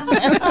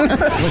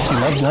 Look, she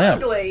loves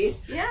lamp.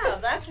 Yeah,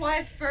 that's why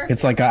it's perfect.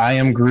 It's like I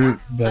Am Groot,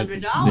 but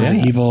 $100. with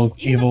an evil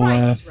Even the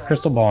price is right.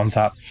 crystal ball on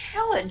top.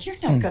 Helen, you're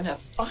not gonna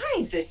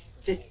buy this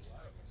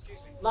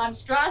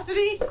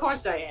monstrosity? Of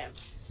course I am.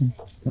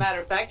 As a matter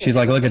of fact, She's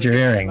like, look at your My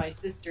earrings.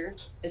 sister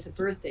as a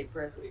birthday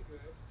present.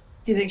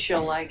 You think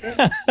she'll like it?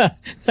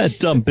 That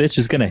dumb bitch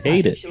is gonna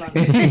hate it.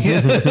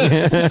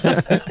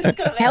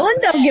 Helen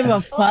don't give a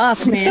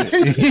fuck, man.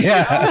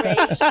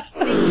 Yeah.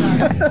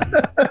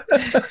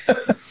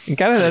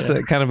 Kind of that's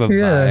a kind of a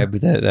Yeah. vibe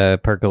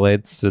that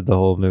percolates through the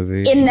whole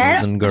movie. In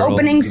that Golden Girls.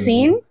 opening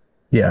scene,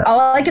 Yeah.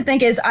 all I could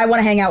think is, I want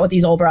to hang out with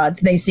these old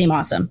broads. They seem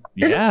awesome.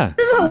 This Yeah.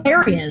 is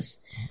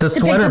hilarious. The To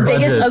pick sweater the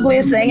biggest, budget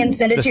ugliest thing and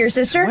send it to your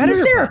sister. sweater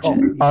Hysterical.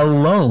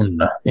 alone,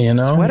 you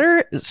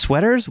know?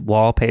 sweaters,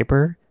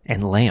 wallpaper,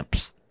 and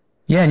lamps.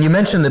 Yeah, and you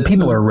mentioned that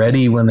people are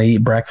ready when they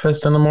eat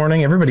breakfast in the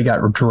morning. Everybody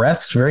got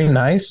dressed very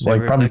nice,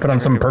 like probably put on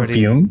some Everybody-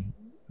 perfume.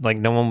 Like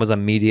no one was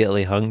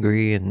immediately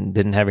hungry and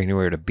didn't have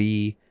anywhere to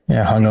be.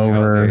 Yeah, They're all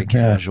hungover. very Yeah.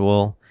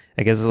 casual.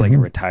 I guess it's like a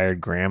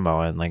retired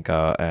grandma and like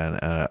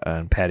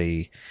and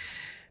Patty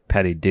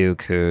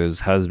Duke, whose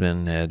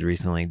husband had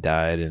recently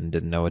died and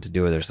didn't know what to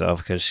do with herself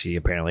because she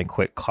apparently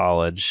quit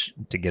college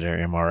to get her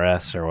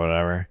MRS or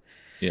whatever.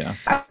 Yeah,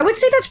 I would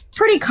say that's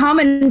pretty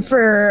common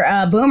for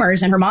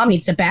boomers, and her mom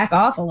needs to back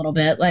off a little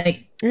bit.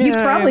 Like, you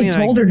Yeah, probably I mean,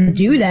 told her to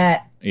do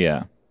that.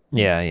 yeah.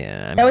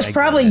 Yeah. That was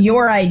probably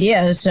your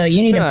idea, so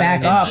you need to Yeah, back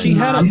and off.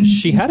 Mom.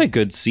 She had a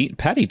good scene.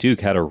 Patty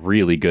Duke had a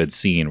really good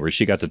scene where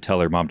she got to tell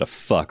her mom to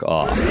fuck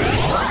off.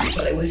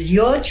 Well, it was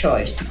your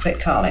choice to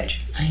quit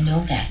college. I know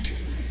that.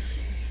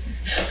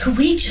 Could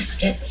we just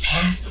get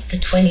past the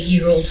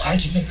 20-year-old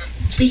arguments,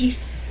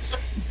 please?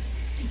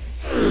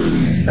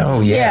 Oh,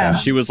 yeah.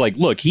 She was like,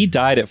 "Look, he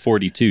died at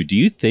 42. Do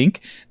you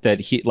think that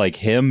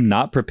him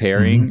not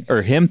preparing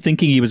or him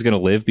thinking he was going to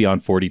live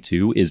beyond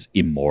 42 is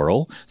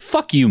immoral?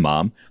 Fuck you,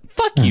 mom.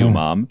 Fuck you,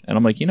 mom." And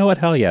I'm like, you know what?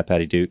 Hell yeah,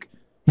 Patty Duke.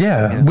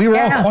 Yeah, we were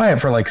all quiet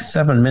for like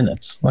 7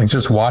 minutes, like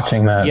just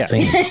watching that Yeah.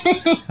 scene.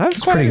 That's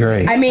It's pretty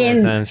great. I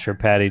mean, times for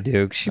Patty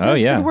Duke. She does Oh,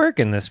 yeah. good work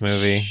in this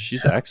movie.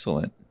 She's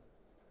excellent.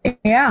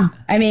 yeah.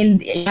 I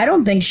mean, I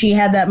don't think she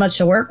had that much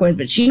to work with,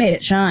 but she made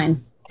it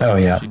shine. Oh,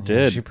 yeah. She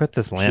did. She put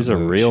this lamp. She's a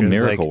movie. real She was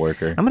miracle like,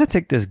 worker. I'm gonna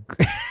take this.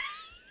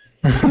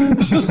 5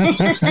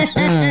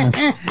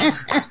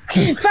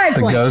 The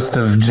points. ghost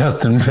of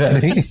Justin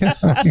Petty.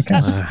 Oh,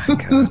 God.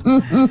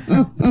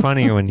 It's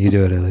funnier when you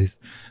do it, at least.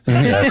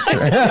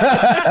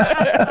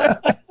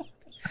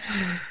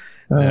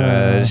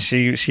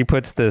 She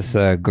puts this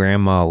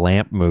grandma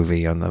lamp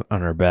movie on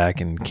her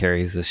back and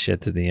carries this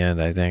shit to the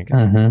end. I think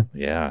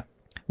Yeah.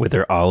 with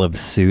her olive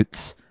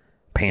suits,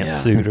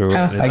 pantsuit, or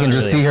I can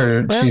just see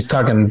her. She's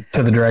talking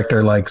to the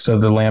director, like, so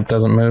the lamp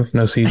doesn't move.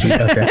 No CG.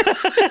 Okay.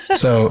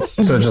 So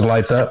it just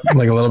lights up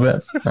like a little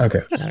bit.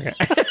 Okay.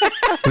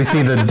 We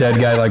see the dead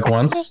guy like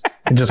once,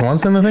 just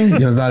once in the thing. You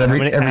know, it's not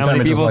every How time many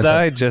it just people lights up.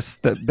 died?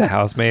 Just the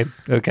housemaid.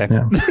 Okay.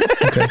 Yeah.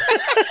 Okay.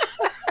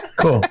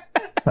 Cool.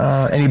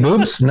 Any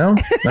boobs? No.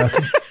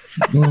 Okay.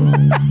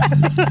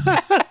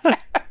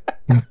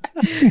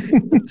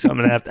 So I'm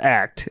gonna have to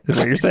act. Is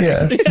what you're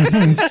saying?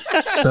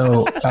 Yeah.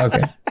 So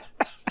okay.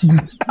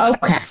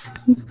 Okay.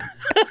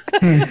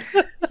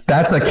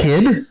 That's a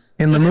kid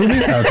in the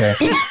movie? Okay.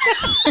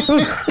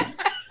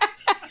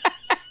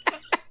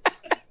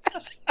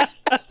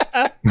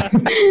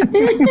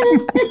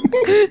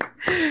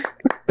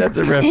 That's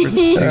a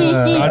reference to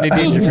Rodney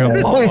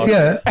Dangerfield. Oh,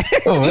 yeah.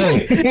 Oh,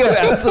 wait. Yeah,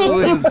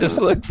 absolutely.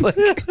 Just looks like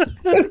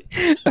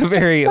a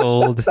very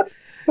old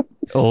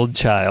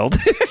child.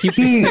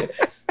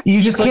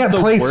 You just like can't the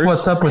place worst.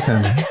 what's up with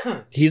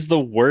him. He's the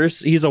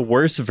worst. He's a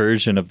worse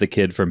version of the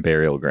kid from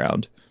Burial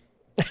Ground.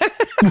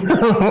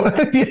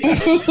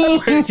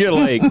 You're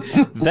like,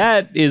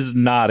 that is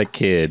not a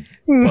kid,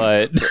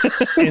 but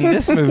In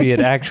this movie, it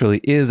actually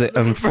is an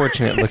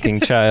unfortunate looking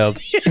child.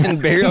 In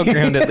Burial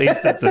Ground, at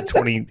least it's a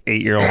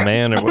 28-year-old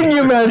man or Can whatever.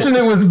 you imagine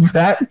it was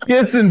that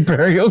kid in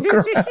Burial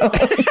Ground?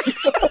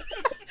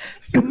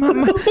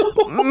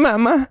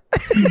 Mama.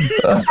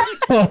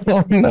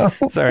 Oh, no.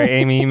 Sorry,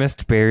 Amy, you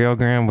missed Burial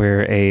Ground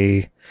where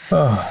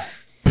Oh.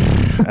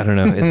 I don't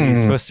know, is he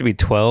supposed to be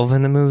 12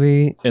 in the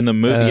movie? in the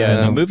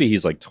movie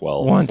he's like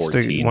 12, Wants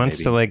 14, to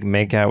maybe. like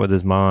make out with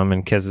his mom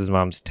and kiss his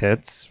mom's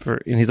tits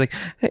and he's like,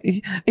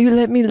 hey, you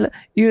let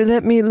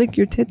me lick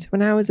your tits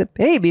when I was a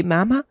baby,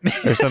 mama,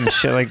 or some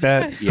shit like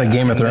that. It's like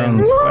Game of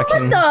Thrones. What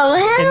the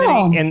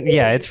hell? And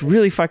yeah, it's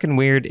really fucking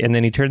weird. And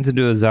then he turns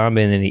into a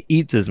zombie and then he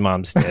eats his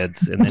mom's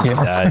tits and then he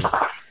dies.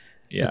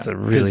 Yeah, It's a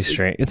really 'Cause-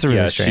 strange. It's a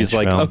really strange. She's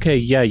like, film. okay,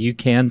 yeah, you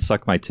can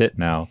suck my tit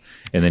now,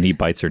 and then he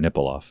bites her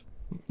nipple off.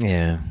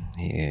 Yeah.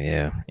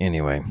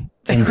 Anyway,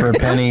 In for a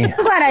penny,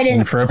 I'm glad I in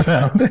didn't. for a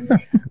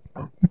pound.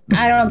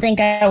 I don't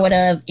think I would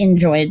have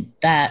enjoyed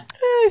that.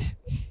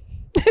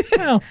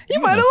 you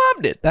might have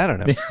loved it. I don't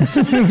know.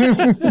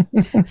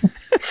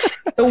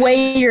 The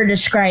way you're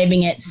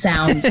describing it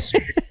sounds.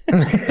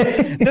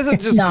 This is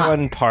just Not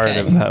one part good.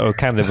 of how,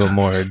 kind of a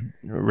more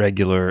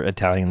regular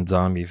Italian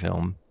zombie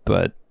film,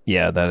 but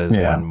yeah, that is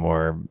one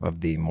more of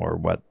the more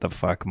what the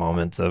fuck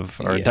moments of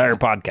our entire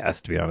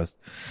podcast. To be honest,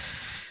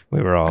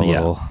 we were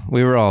all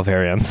we were all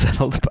very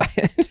unsettled by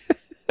it.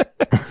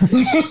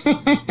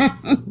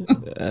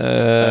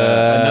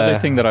 Another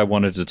thing that I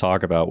wanted to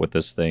talk about with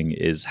this thing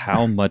is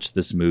how much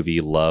this movie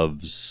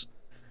loves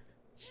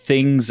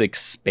things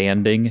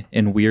expanding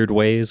in weird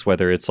ways,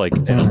 whether it's like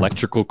an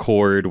electrical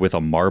cord with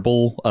a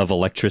marble of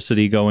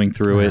electricity going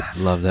through it.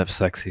 Love that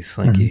sexy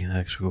slinky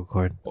electrical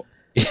cord.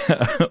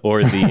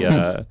 Or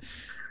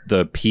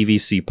the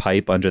PVC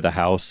pipe under the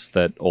house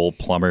that old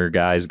plumber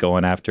guy's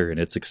going after, and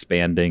it's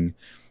expanding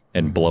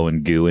and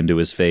blowing goo into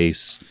his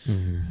face.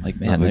 Like,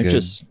 man, they're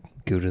just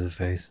goo to the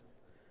face.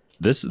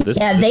 this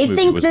Yeah, this they movie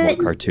think was that-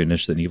 more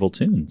cartoonish than Evil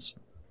Tunes.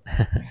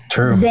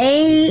 True.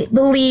 They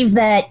believe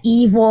that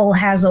evil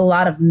has a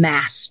lot of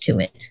mass to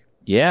it.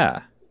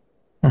 Yeah,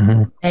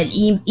 That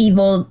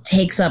evil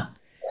takes up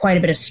quite a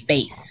bit of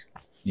space.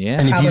 yeah.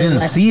 And if you Probably didn't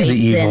less see the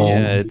space than- evil,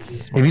 Yeah,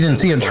 it's if you didn't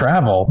see it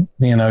travel,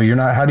 you're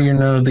not. How do you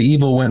know the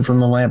evil went from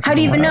the lamp? How to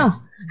do you even someone know?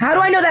 else? How do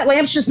I know that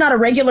lamp's just not a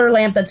regular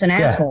lamp that's an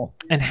asshole?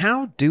 and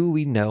how do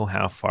we know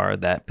how far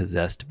that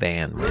possessed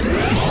van went?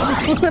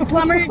 The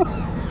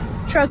plumber's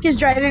truck is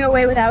driving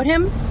away without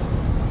him.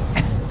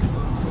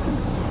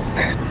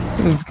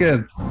 It was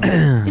good.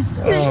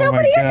 There's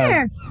nobody in God.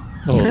 there.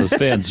 Oh, this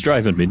van's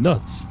driving me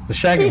nuts. It's the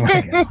shagging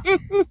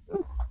wagon.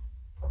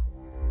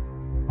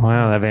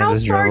 Wow, that van How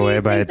just far drove do away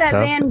you by think that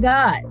itself. van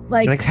got?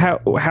 Like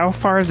how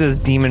far does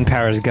demon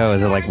powers go?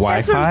 Is it like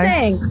That's what I'm Wi-Fi?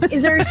 saying.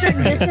 Is there a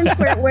certain distance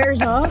where it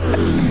wears off?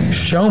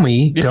 Show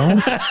me,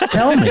 don't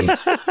tell me.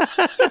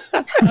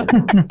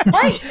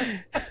 What?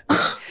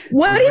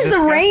 What is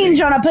the range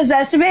on a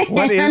possessed van?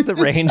 What is the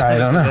range? I of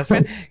don't know.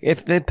 possessment?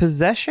 If the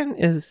possession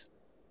is,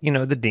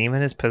 the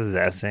demon is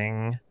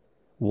possessing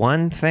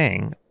one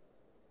thing,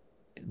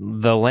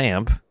 the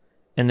lamp,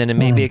 and then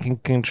maybe it can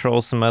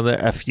control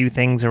a few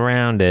things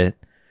around it.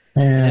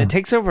 And Yeah. it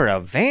takes over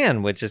a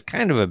van, which is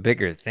kind of a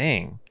bigger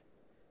thing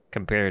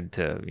compared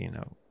to,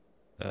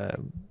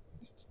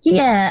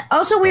 Yeah.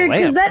 Also weird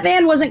because lamp. that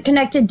van wasn't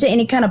connected to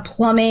any kind of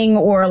plumbing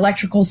or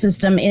electrical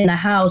system in the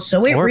house,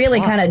 so it Or really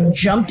plot. kind of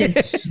jumped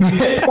its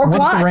or What's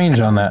plot. the range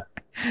on that?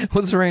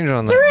 what's the range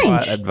on the that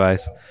range? plot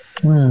advice?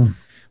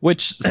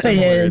 Which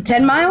similar,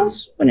 10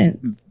 miles? What is-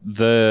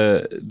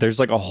 there's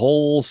like a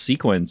whole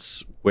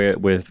sequence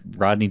with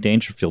Rodney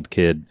Dangerfield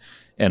kid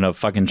and a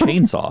fucking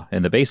chainsaw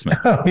in the basement.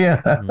 Oh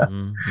yeah.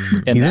 And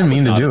He didn't that was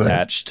mean to not do it.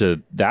 attached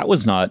to that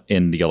was not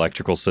in the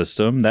electrical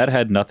system. That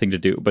had nothing to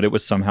do, but it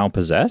was somehow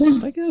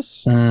possessed, I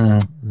guess.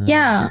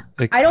 Yeah.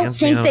 It I don't can't be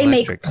think on they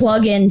make electrics.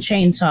 plug-in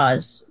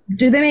chainsaws.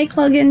 Do they make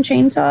plug-in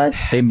chainsaws?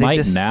 They might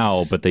dis-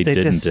 now, but they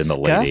didn't in the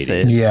late discuss 80s.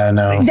 it. Yeah,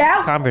 no.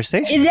 That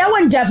Conversation. That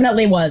one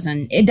definitely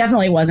wasn't. It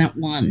definitely wasn't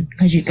one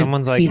because you could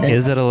Someone's see like, the.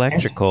 "Is it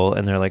electrical?"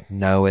 And they're like,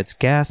 "No, it's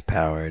gas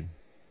powered."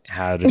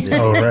 How did it?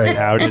 Oh, right.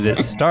 How did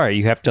it start?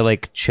 You have to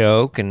like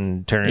choke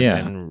and turn Yeah.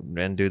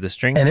 and do the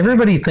string. And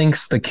everybody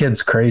thinks the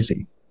kid's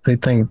crazy. They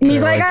think And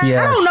he's they're like, I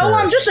yeah, don't know, sure.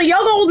 I'm just a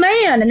young old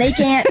man. And they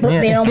can't,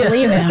 they don't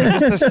believe him.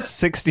 Just a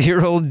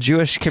 60-year-old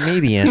Jewish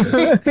comedian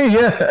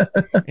Yeah.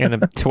 in a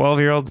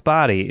 12-year-old's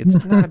body.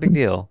 It's not a big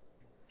deal.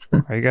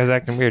 Are you guys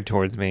acting weird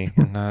towards me?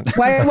 I'm not.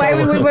 Why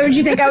would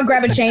you think I would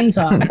grab a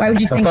chainsaw? Why would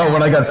you I think thought that?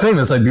 when I got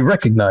famous, I'd be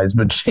recognized,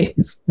 but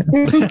jeez.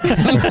 We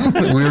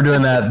were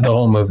doing that the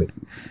whole movie.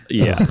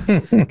 Yeah.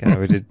 God,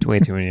 we did way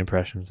too many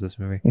impressions this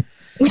movie.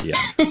 Yeah.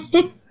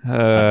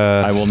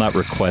 I will not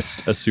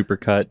request a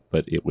supercut,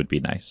 but it would be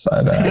nice.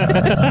 But,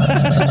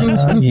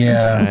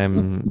 yeah.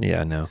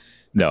 No.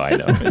 No, I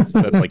know. That's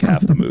like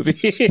half the movie.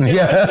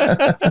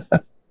 Yeah.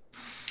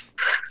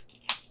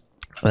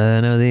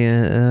 I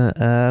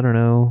don't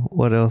know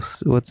what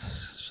else. What's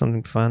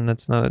something fun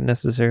that's not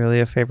necessarily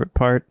a favorite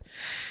part?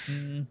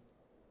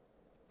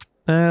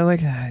 I like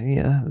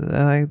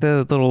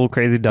the little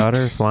crazy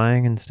daughter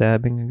flying and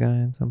stabbing a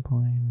guy at some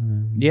point.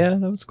 Yeah,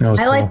 that was cool.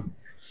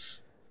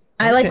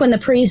 I like when the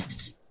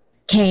priest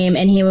came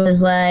and he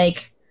was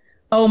like,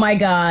 "Oh my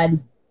God,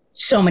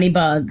 so many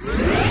bugs."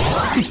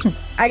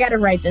 I got to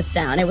write this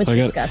down. It was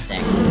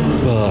disgusting.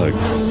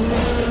 Bugs.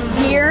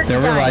 Here, There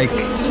were like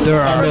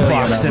there are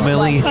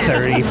approximately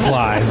 30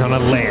 flies on a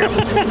lamp.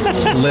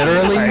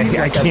 literally I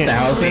like can't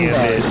 1,000 stand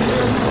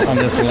bugs on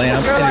this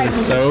lamp. It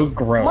was so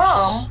gross.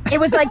 Mom, It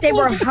was like they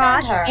were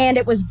hot and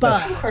it was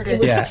bugs. It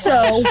was Yeah.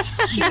 so.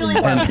 she really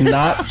was. And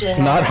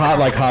not hot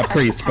like hot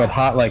priest, but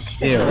hot like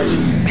ew.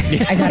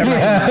 I got to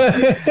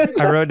write it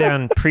down. I wrote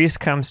down priest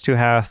comes to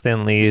house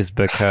then leaves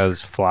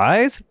because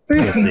flies.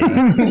 Pussy.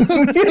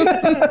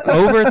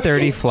 Over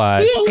 30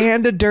 flies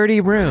and a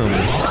dirty room.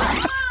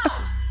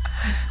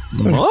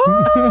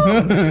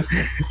 What?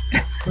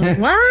 Like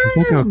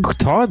a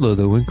toddler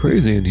that went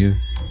crazy in here.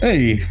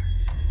 Hey,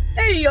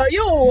 Hey,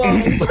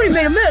 somebody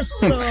made a mess.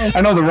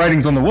 I know the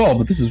writing's on the wall,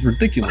 but this is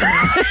ridiculous.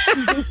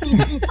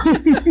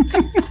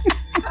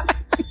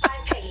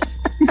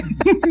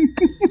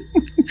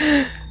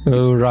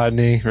 Oh,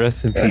 Rodney,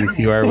 rest in peace.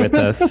 You are with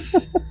us.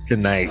 Good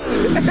night.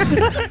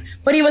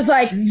 But he was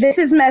like, "This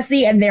is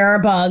messy, and there are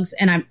bugs,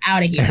 and I'm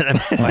out of here." And I'm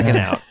fucking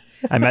out.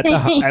 I'm at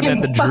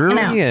the Drury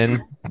out.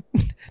 Inn.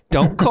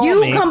 Don't call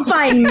You me. come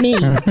find me.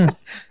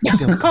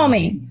 Don't call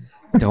me.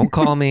 Don't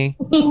call me.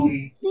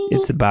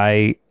 It's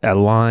by a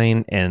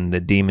line, and the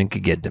demon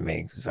could get to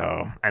me.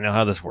 So I know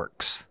how this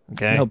works.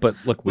 Okay. No, but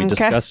look, we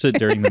discussed it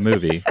during the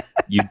movie.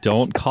 You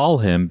don't call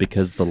him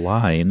because the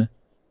line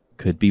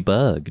could be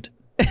bugged.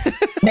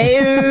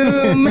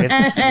 Boom.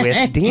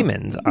 with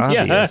demons,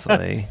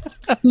 obviously.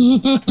 I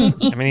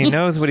mean, he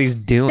knows what he's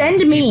doing.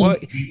 Send me.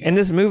 In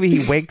this movie,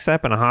 he wakes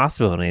up in a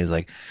hospital and he's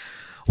like,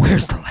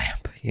 "Where's the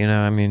lamp?" You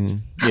know, I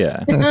mean,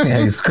 Yeah. Yeah,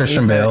 he's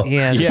Christian Bale. He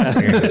has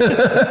experience.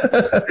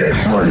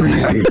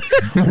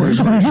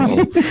 Where's Rachel?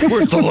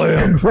 Where's the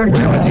lamp? Where's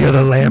the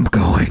other lamp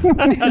going?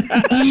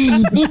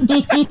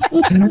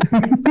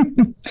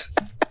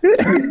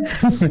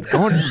 It's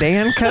going to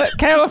Dan,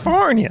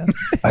 California.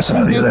 I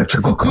saw the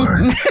electrical cord.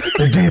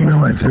 The demon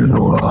went through the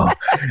wall.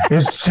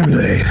 It's too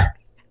late.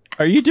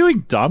 Are you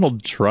doing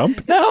Donald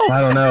Trump now?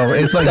 I don't know.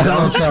 It's like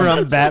Donald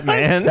Trump.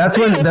 Batman. That's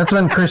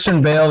when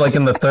Christian Bale, like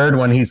in the third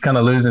one, he's kind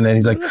of losing it.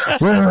 He's like,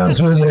 "Where else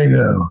would they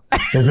go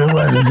if it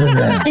wasn't for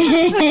that?"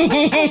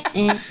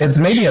 It's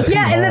maybe a Pete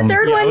in the Holmes.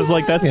 third one. I was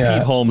like, that's Yeah.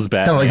 Pete Holmes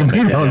Batman. Kinda like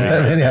a Pete Holmes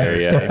Batman, yeah.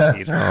 Yeah.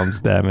 Pete Holmes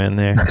Batman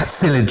there.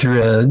 Silly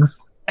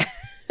drugs.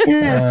 In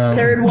the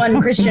third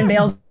one, Christian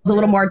Bale's a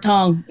little more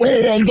tongue.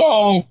 Where did they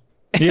go?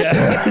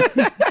 Yeah.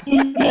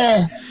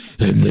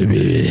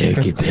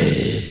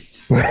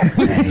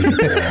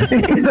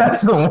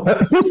 That's the one.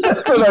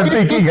 That's what I'm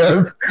thinking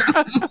of.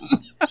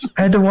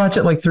 I had to watch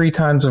it like 3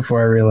 times before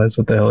I realized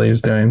what the hell he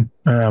was doing.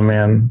 Oh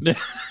man.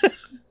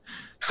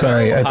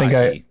 Sorry, I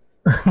think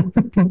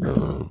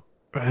Oh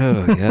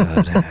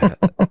God.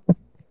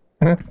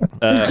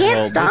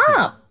 Can't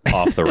stop.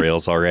 Off the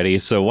rails already.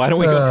 So why don't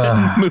we go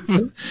ahead and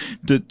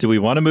move? Do we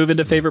want to move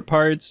into favorite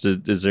parts?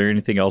 Is there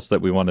anything else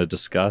that we want to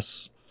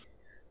discuss?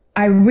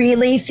 I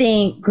really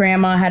think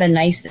Grandma had a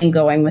nice thing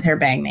going with her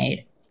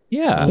bangmaid.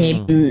 Yeah.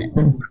 They've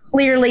been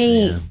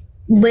clearly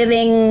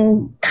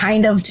living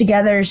kind of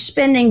together,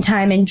 spending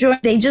time, enjoying.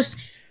 They just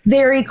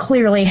very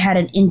clearly had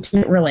an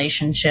intimate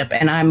relationship,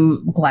 and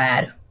I'm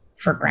glad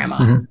for Grandma.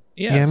 Mm-hmm.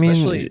 Yeah, Yeah, I mean,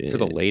 especially for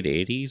the late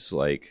 80s.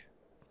 Like,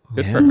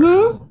 good for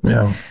her.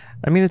 Yeah.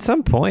 I mean, at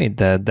some point,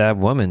 that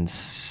woman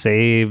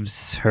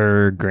saves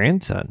her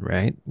grandson,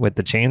 right? With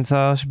the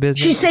chainsaw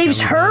business. She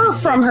saves her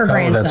from her Oh,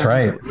 grandson. that's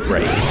right.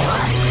 Right.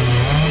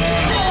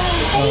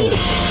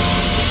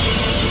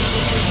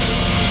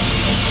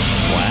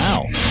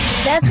 Wow.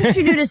 That's what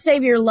you do to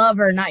save your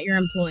lover, not your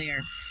employer.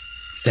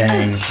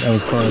 Dang, that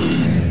was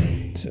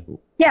close.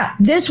 Yeah,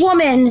 this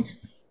woman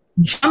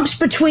jumps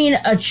between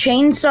a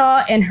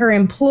chainsaw and her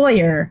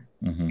employer,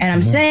 and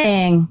I'm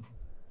saying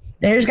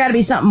there's got to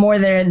be something more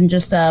there than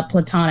just a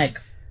platonic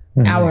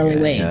hourly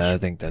wage. Yeah, I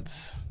think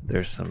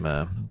there's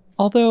some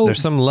Although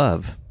there's some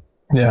love.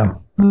 Yeah.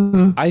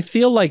 I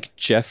feel like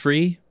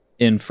Jeffrey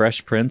in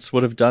Fresh Prince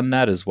would have done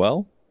that as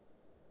well.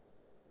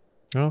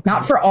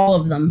 Not for all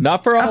of them.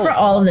 Not for all. Not for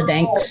all of the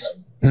Danks.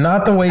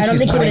 Not the way I don't she's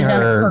think he putting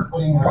would've done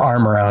her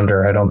arm around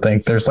her. I don't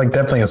think there's like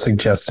definitely a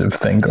suggestive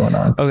thing going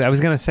on. Oh, I was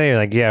gonna say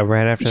like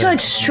right after She that like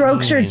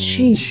strokes her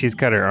scene, cheek. she's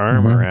got her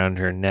arm around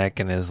her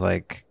neck and is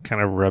like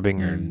kind of rubbing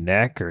her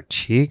neck or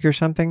cheek or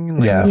something.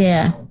 Like,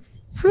 Yeah.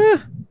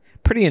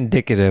 pretty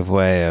indicative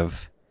way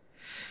of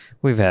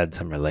we've had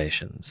some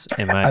relations.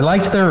 I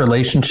liked their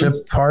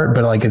relationship part,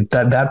 but like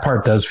that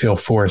part does feel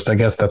forced. I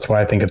guess that's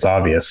why I think it's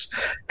obvious,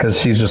 because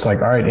she's just like,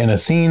 all right, in a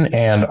scene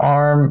and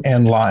arm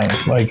and line.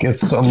 Like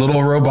it's a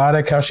little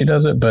robotic how she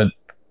does it, but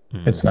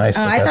it's nice.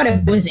 I thought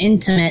it was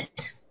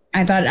intimate.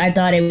 I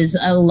thought it was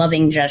a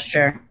loving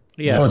gesture.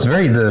 Yeah. Well, it's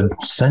very the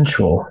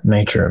sensual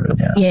nature of it.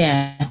 Yeah.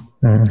 Yeah.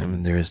 I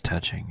mean, there is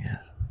touching.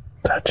 Yes.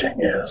 Touching,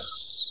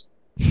 yes.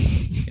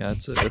 Yeah,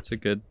 it's a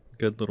good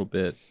little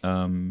bit.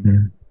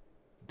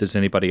 Does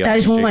anybody else? I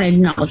just want to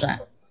acknowledge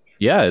that.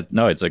 Yeah,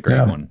 it's a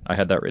great one. I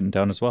had that written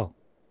down as well.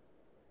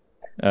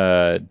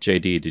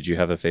 JD, did you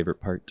have a favorite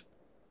part?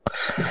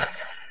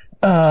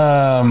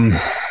 I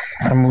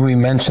mean, we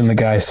mentioned the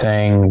guy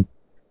saying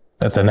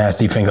that's a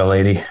nasty finger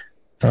lady.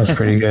 That was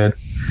pretty good.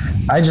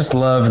 I just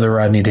love the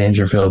Rodney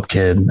Dangerfield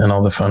kid and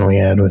all the fun we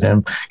had with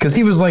him, because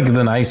he was like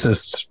the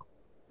nicest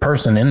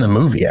person in the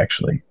movie,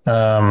 actually.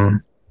 Well,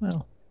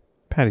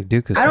 Patty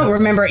Duke is. I don't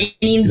remember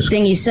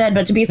anything he said,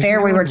 but to be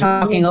fair, we were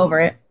talking over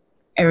it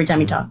every time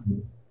he talked.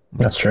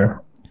 That's true.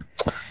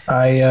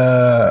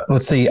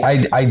 Let's see.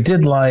 I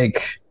did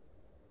like.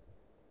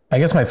 I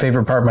guess my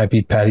favorite part might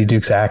be Patty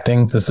Duke's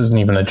acting. This isn't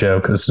even a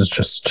joke. This is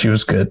just, she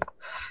was good.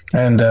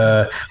 And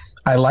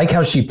I like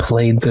how she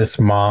played this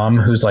mom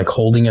who's like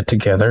holding it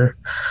together.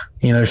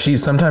 You know,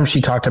 sometimes she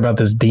talked about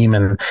this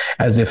demon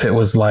as if it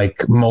was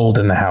like mold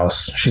in the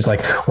house. She's like,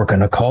 we're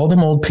going to call the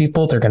mold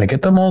people. They're going to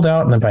get the mold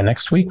out. And then by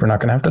next week, we're not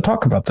going to have to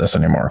talk about this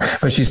anymore.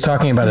 But she's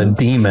talking about a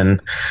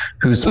demon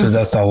who's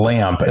possessed a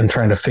lamp and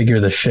trying to figure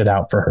the shit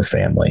out for her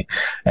family.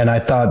 And I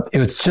thought it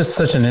was just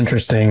such an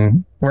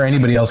interesting, where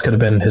anybody else could have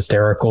been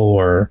hysterical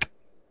or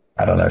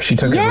I don't know. She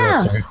took it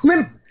real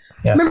seriously.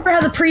 Remember how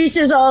the priest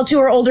is all to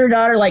her older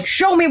daughter, like,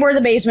 show me where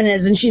the basement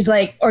is. And she's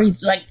like, or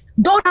he's like,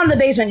 go down to the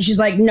basement. And she's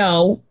like,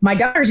 no, my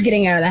daughter's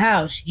getting out of the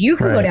house. You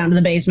can go down to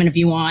the basement if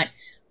you want.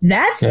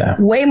 That's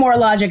way more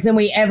logic than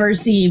we ever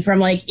see from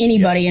like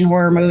anybody in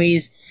horror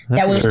movies.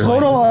 That was a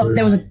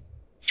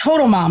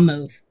total mom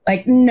move.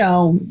 Like,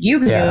 no, you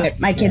can do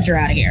it. My kids are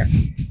out of here.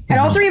 And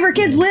all three of her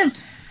kids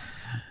lived.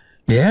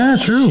 Yeah,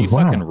 true. She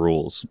fucking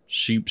rules.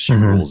 She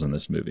rules in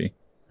this movie.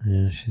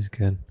 Yeah, she's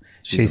good.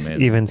 She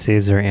amazing. even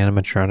saves her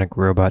animatronic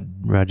robot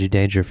Rodney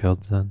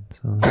Dangerfield son.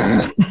 So.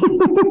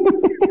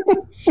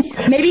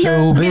 Maybe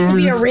he'll get to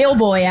be a real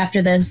boy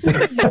after this.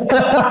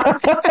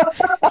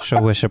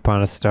 She'll wish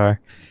upon a star.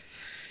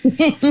 2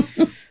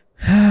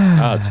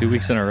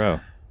 weeks in a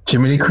row.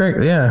 Jiminy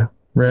Cricket,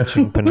 riff.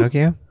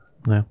 Pinocchio?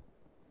 No.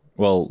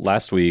 Well,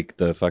 last week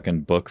the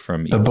fucking book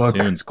from Evil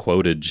Tunes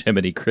quoted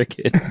Jiminy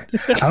Cricket.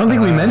 I don't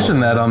think we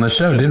mentioned that on the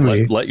show, did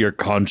we? Let your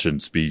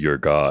conscience be your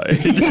guide.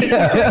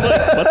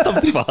 What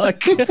the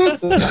fuck?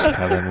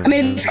 I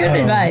mean, it's good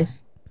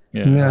advice.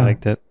 Yeah, I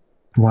liked it.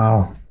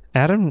 Wow.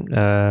 Adam, do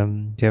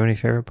you have any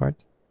favorite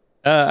parts?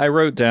 I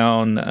wrote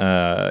down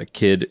a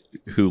kid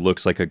who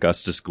looks like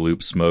Augustus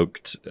Gloop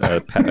smoked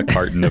a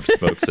carton of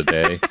smokes a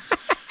day.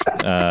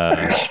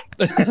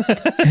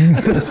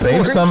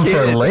 Save some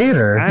for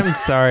later. I'm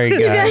sorry,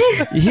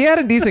 guys. He had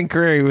a decent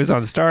career. He was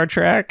on Star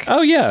Trek.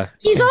 Oh, yeah.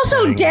 He's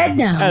also dead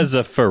now. As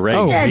a foray.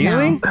 Oh, dead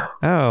really? now.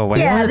 Oh, wow.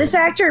 Yeah, this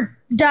actor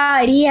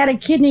died. He had a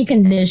kidney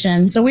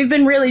condition. So we've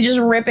been really just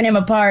ripping him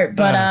apart.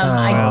 But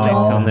I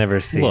I'll don't never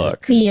see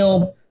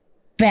feel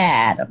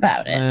bad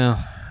about it.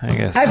 Well, I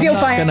guess I feel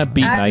I'm fine. not gonna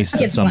be nice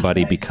to It's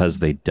somebody fine. because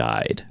they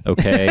died.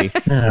 Okay,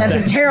 That's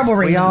a terrible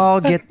reason. we all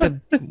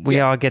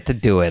get to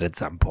do it at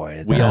some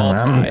point. we all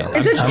die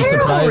It's a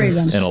terrible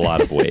reason. in a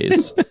lot of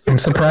ways. I'm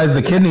surprised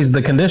the kidney's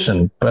the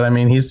condition, but I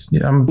mean, he had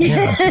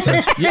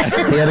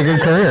a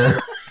good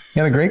career. He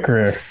had a great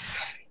career.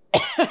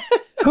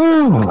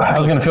 Whew, I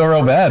was gonna feel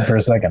real bad for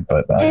a second,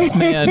 but This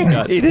man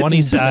got He didn't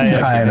 27.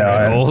 die I know,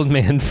 an it's- old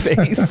man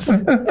face.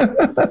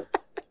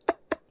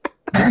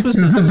 This was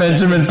his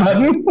Benjamin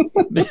Button.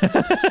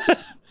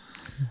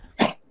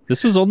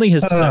 This was only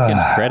his second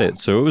credit,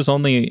 so it was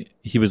only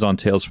he was on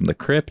Tales from the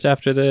Crypt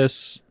after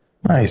this.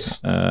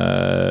 Nice.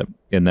 And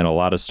then a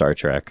lot of Star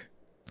Trek.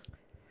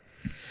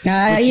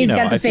 He's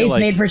got the I feel face like-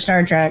 made for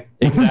Star Trek.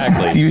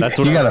 Exactly. That's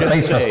what you I was got a gonna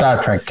face for say.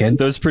 Star Trek, kid.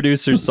 Those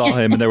producers saw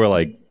him and they were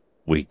like,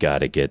 "We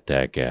gotta get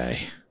that guy."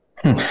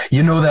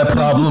 You know that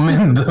problem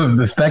in the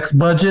effects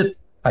budget?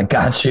 I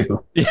got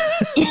you.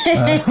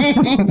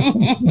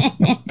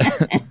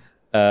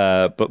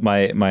 But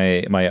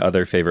my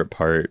other favorite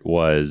part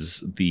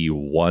was the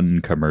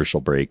one commercial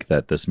break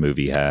that this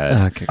movie had.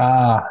 Okay.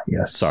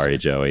 Yes. Sorry,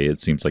 Joey. It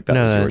seems like that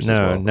was yours as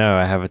well. No,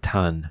 I have a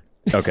ton.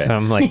 Okay. So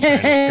I'm like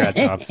trying to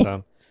scratch off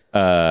some.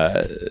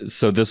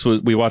 So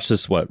we watched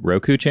this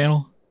Roku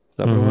channel? Is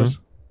that what it was?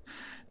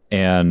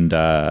 And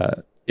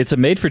it's a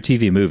made for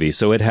TV movie,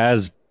 so it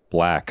has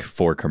black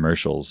for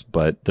commercials,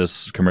 but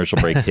this commercial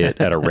break hit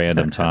at a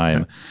random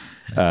time.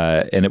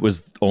 And it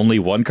was only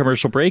one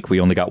commercial break. We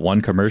only got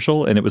one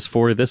commercial, and it was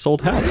for this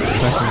old house.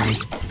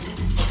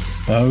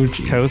 Oh,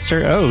 geez.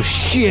 Toaster? Oh,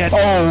 shit.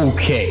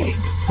 Okay.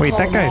 Wait,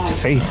 that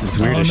guy's face is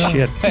weird as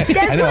shit. That's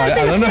what I've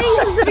been saying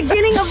since the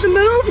beginning of the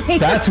movie.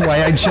 That's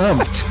why I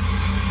jumped.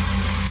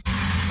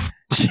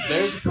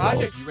 There's your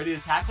project. You ready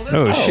to tackle this?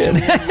 Oh, shit.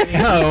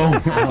 No.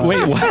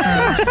 Wait,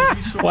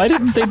 why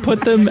didn't they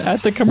put them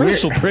at the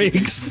commercial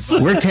breaks?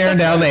 We're tearing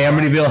down the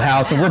Amityville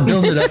house and we're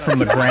building it up from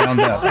the ground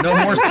up. No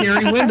more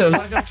scary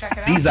windows.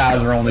 These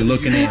eyes are only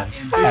looking in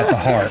at the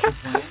heart.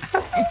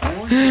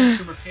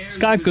 It's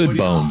got good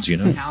bones, you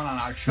know.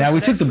 Now we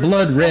took the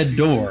blood red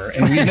door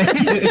and we made it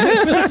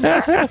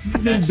a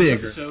little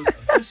bigger.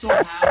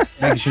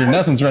 Making sure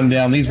nothing's running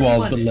down these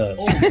walls but love.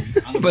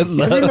 But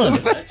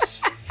love.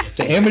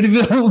 The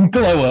Amityville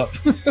blow up.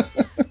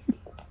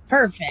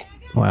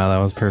 Perfect. Wow, that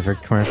was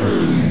perfect commercial.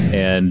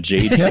 And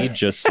JD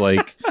just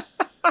like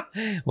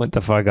went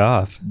the fuck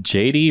off.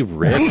 JD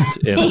ripped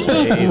in a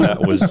way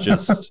that was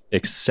just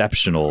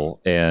exceptional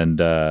and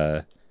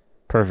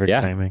perfect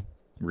timing.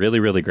 Really,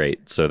 really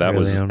great. So that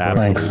was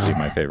absolutely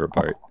my favorite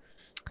part.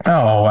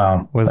 Oh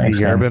wow! Was the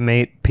yerba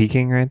mate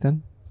peaking right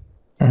then?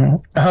 Mm-hmm.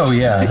 Oh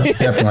yeah,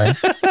 definitely.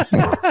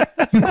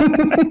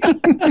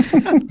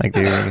 Like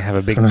they have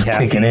a big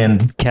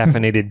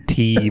caffeinated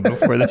tea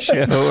before the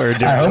show. Or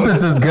I hope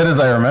it's as good as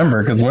I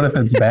remember. Because what if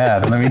it's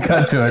bad? And then we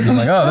cut to it, and I'm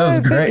like, oh, that was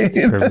great. It's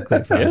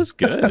perfectly fine. It was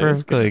good.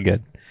 Perfectly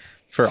good.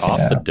 For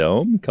Off the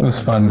Dome, it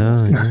was fun.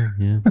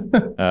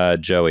 Yeah.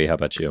 Joey, how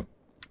about you?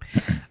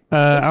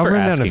 I'll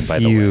run down a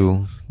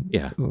few.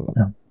 Yeah.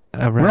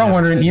 We're all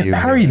wondering,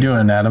 how are you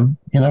doing, Adam?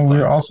 You know,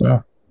 we're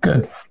also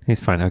good. He's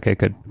fine. Okay,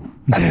 good.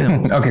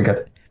 Okay,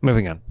 good.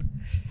 Moving on.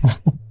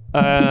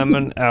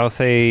 I'll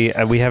say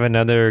we have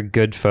another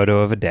good photo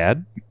of a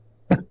dad.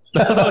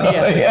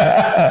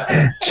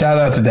 Yeah. Shout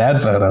out to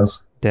dad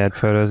photos. Dad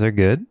photos are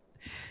good.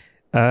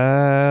 We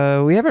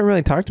haven't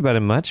really talked about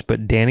him much,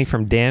 but Danny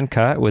from Dan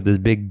Cut with his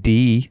big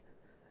D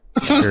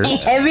shirt.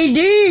 Heavy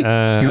D.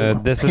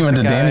 This he is went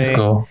to Danny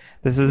school.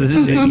 This is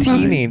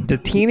the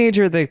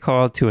teenager they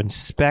call to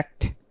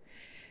inspect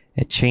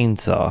a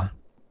chainsaw.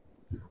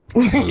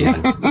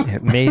 Yeah,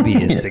 maybe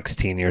is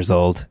 16 years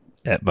old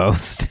at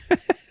most.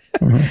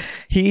 Mm-hmm.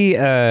 He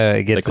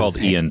gets. They called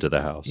Ian to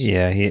the house.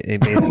 Yeah,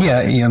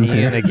 Ian's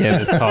Ian here.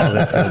 again is called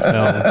into the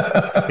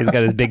film. He's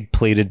got his big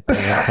pleated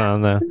pants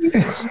on though.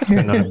 He's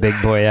putting on a big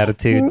boy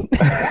attitude.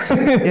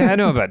 Yeah, I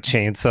know about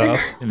chainsaws.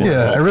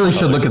 Yeah, I really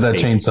should look at that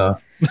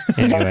chainsaw.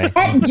 Anyway,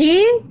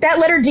 that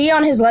letter D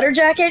on his letter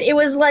jacket, it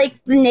was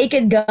like the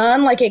Naked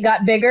Gun, like it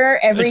got bigger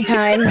every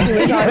time he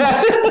was on.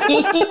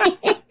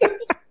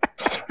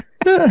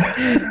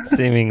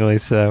 Seemingly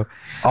so.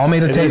 All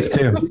made of tape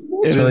too.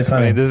 It's really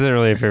funny. This isn't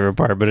really a favorite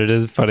part, but it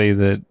is funny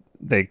that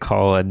they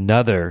call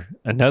another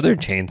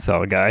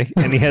chainsaw guy,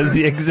 and he has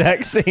the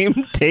exact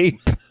same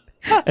tape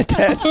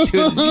attached to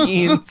his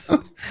jeans.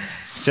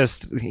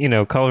 Just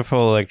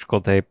colorful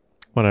electrical tape,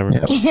 whatever.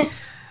 Yep.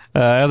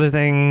 Other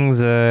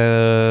things,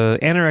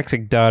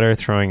 anorexic daughter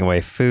throwing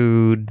away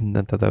food.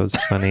 I thought that was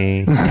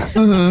funny.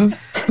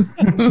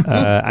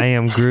 I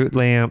am Groot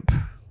lamp.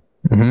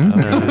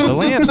 Mm-hmm.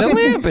 The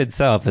lamp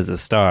itself is a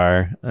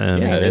star.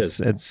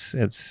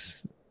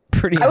 It's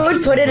pretty. I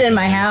would put it in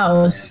my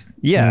house.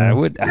 Yeah, I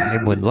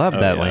would love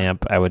that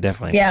lamp. I would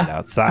definitely put it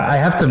outside. I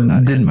have to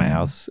in my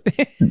house.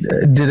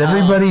 Did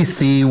everybody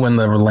see when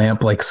the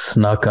lamp like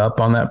snuck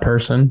up on that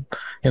person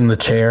in the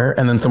chair,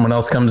 and then someone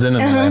else comes in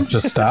and the lamp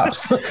just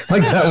stops?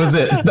 Like that was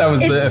it. That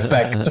was the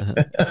effect.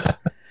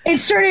 It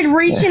started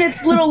reaching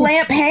its little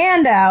lamp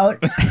hand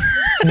out.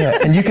 Yeah,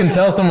 and you can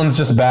tell someone's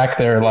just back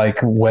there, like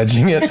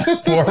wedging it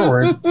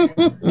forward.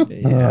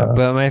 Yeah,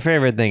 but my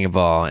favorite thing of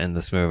all in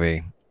this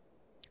movie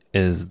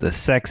is the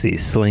sexy,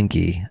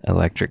 slinky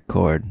electric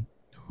cord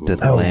to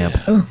the lamp.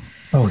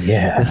 Oh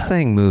yeah, this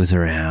thing moves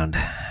around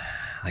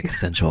like a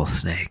sensual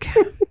snake.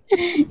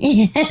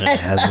 Yes. And it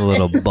has a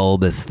little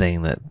bulbous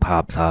thing that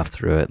pops off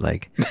through it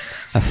like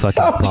a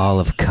fucking ball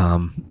of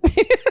cum.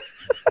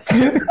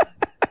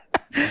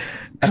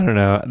 I don't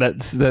know.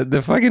 That's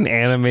the fucking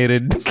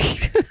animated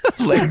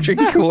electric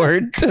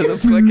cord to the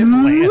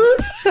fucking lamp.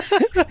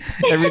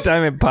 Every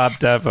time it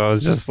popped up, I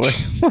was just like,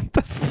 what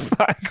the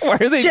fuck? Why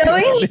are they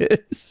doing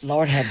this?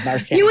 Lord have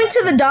mercy. You went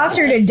to the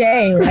doctor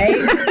today, right?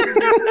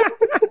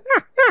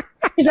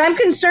 Because I'm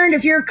concerned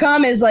if your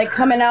cum is like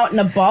coming out in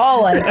a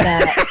ball like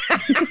that.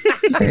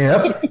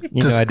 Yep.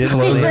 I didn't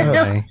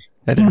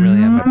really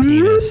have my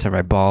penis or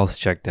my balls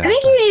checked out. I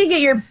think you need to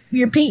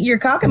get your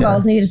cock and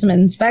balls needed some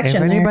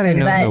inspection. If anybody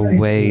there, knows a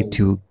way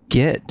to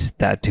get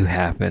that to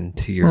happen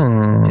to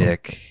your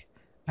dick,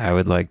 I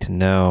would like to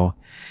know.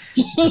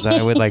 Because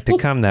I would like to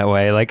come that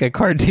way, like a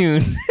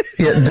cartoon.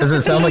 Yeah, does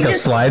it sound like a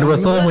slide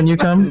whistle when you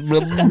come?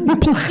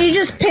 You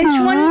just pinch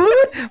one.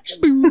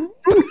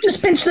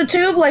 Just pinch the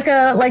tube like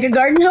a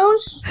garden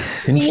hose.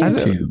 Pinch the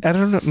tube. I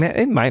don't know. Man,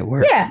 it might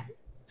work. Yeah.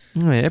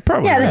 It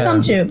probably. Yeah, the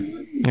cum tube.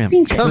 Yeah.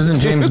 It was in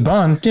James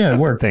Bond. Yeah, it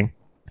worked. Thing.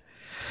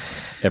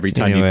 Every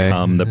time Anyway. you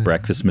come, the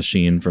breakfast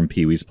machine from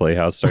Pee Wee's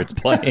Playhouse starts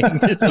playing. Danny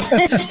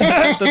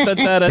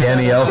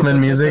Elfman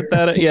music.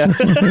 Yeah.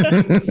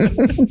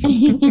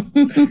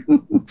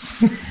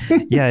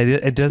 Yeah,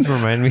 it does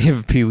remind me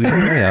of Pee Wee's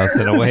Playhouse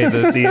in a way.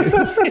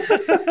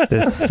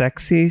 This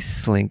sexy,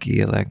 slinky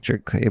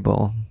electric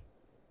cable.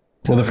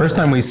 Well, the first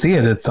time we see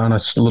it, it's on a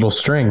little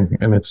string,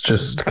 and it's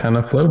just kind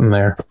of floating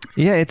there.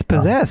 Yeah, it's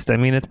possessed. I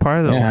mean, it's part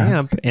of the Yeah.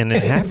 lamp, and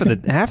half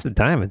the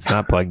time it's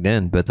not plugged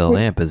in, but the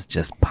lamp is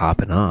just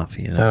popping off.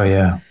 You know, Oh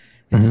yeah.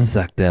 it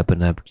sucked up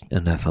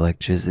enough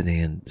electricity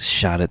and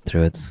shot it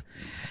through its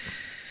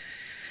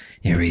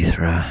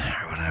urethra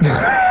or whatever.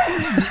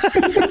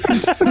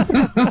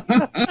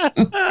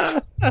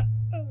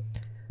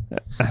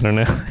 I don't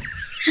know.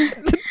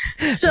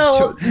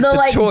 So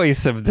The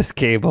choice of this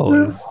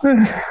cable is.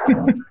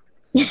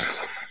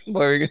 What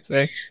were you gonna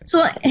say?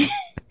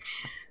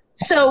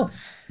 So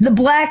the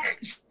black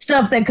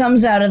stuff that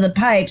comes out of the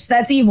pipes,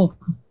 that's evil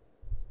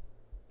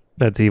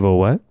That's evil.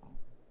 What?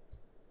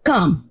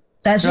 cum.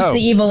 That's just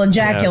the evil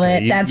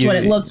ejaculate. Okay, That's what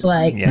it looks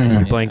like. Yeah,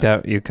 you blanked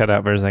out. You cut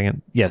out for a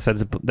second. Yes,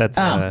 that's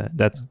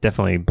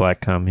definitely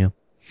black cum. Yeah.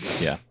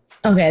 Yeah.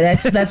 Okay,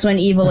 that's when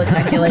evil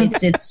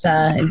ejaculates.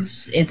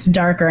 It's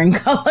darker in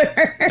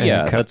color.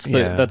 Yeah, that's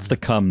the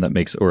cum that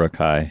makes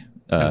Urukai.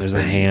 There's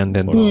a hand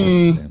and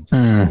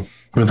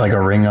With like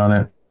a ring on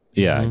it.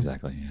 Yeah,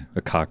 exactly. Yeah.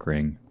 A cock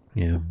ring.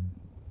 Yeah.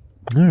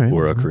 All right.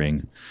 Uruk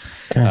ring.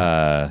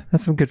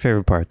 That's some good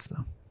favorite parts,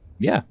 though.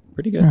 Yeah,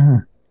 pretty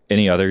good.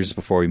 Any others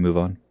before we move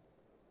on?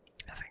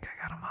 I think I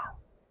got them all.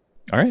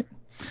 All right.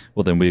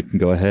 Well, then we can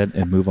go ahead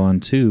and move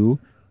on to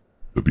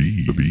The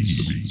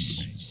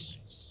bees.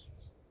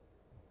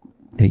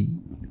 Hey,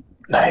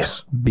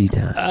 Nice. B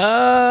time.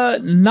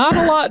 not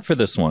a lot for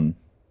this one,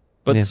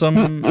 but Yeah.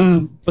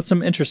 some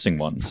interesting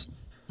ones.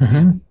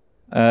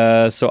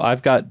 So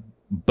I've got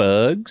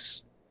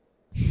bugs.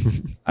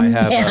 I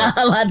have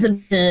Lots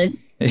of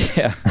bugs.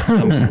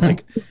 some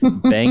like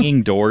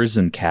banging doors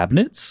and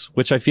cabinets,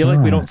 which I feel like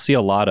we don't see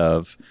a lot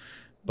of.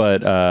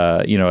 But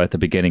at the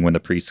beginning when the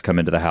priests come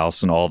into the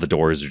house and all the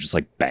doors are just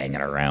like banging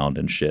around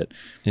and shit.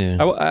 Yeah.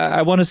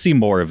 I want to see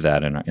more of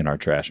that in our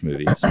trash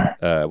movies.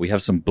 We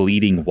have some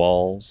bleeding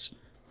walls.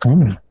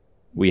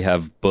 We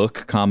have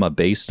book,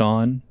 based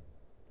on.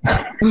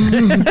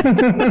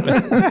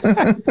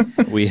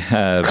 We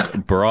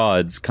have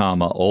broads,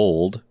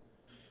 old.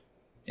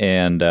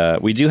 And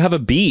we do have a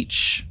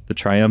beach. The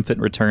triumphant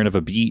return of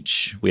a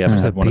beach. We haven't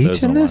had one of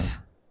those in a while.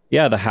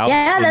 Yeah, the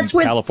house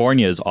in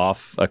California is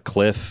off a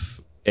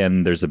cliff,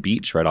 and there's a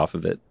beach right off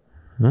of it.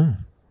 I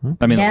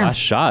mean, the last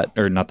shot,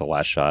 or not the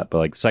last shot, but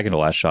like second to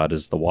last shot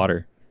is the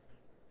water.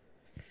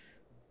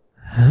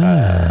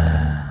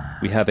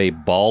 We have a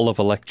ball of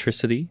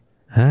electricity.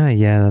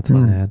 Yeah, that's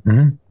what I had.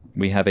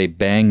 We have a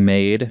bang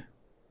maid.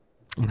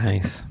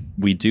 Nice.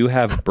 We do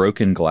have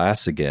broken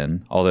glass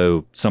again,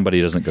 although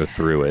somebody doesn't go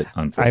through it,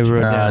 unfortunately. I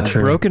wrote down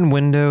broken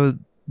window,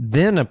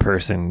 then a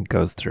person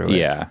goes through it.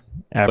 Yeah.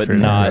 After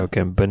it's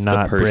broken, but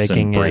not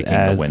breaking it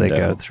as they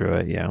go through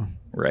it. Yeah.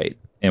 Right.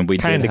 And we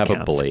did have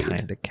a blade.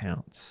 Kind of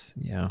counts.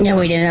 Yeah. No,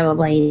 we didn't have a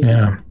blade.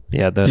 Yeah.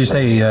 Yeah. Did you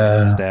say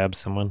stab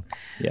someone?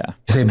 Yeah.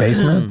 You say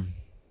basement?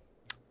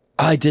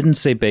 I didn't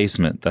say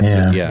basement. That's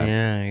it. Yeah.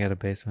 Yeah, I got a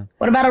basement.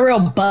 What about a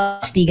real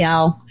busty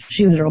gal?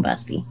 She was real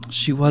busty.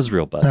 She was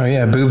real busty. Oh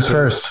yeah, boobs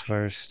first.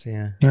 First,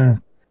 yeah.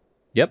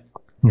 Yep.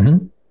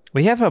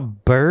 We have a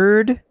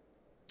bird,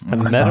 a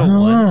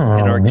metal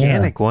one, an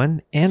organic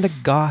one, and a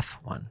goth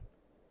one.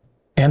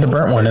 And a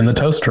burnt one in the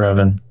toaster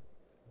oven.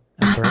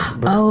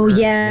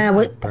 Yeah.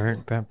 What?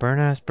 Burnt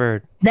ass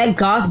bird. That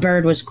goth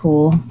bird was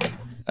cool.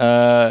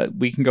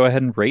 We can go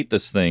ahead and rate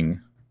this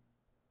thing.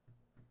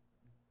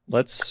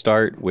 Let's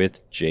start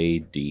with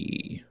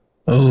JD.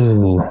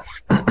 Ooh.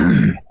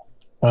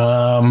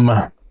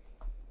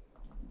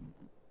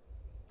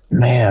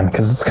 Man,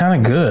 because it's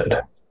kind of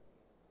good.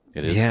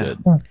 It is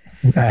good.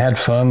 I had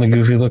fun. The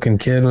goofy looking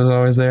kid was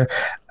always there.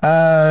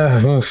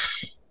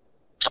 Oof.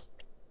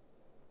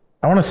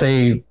 I want to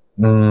say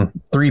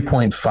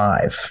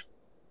 3.5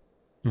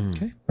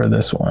 for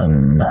this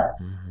one.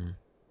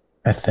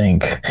 I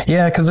think.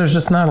 Yeah, because there's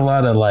just not a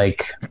lot of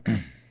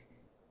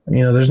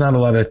there's not a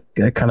lot of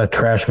kind of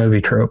trash movie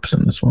tropes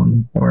in this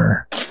one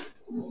where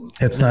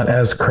it's not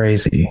as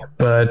crazy,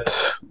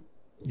 but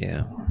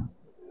yeah,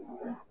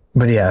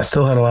 I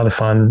still had a lot of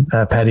fun.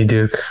 Patty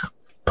Duke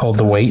pulled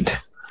the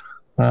weight.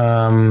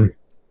 Yeah,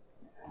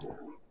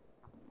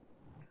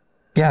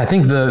 I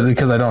think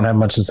because I don't have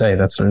much to say,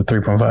 that's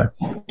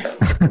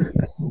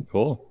 3.5.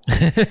 Cool.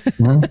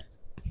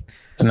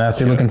 It's a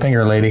nasty looking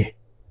finger, lady.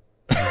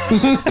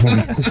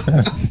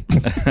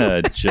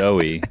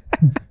 Joey.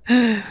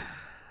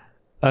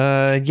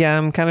 Yeah,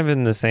 I'm kind of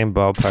in the same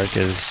ballpark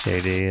as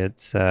JD.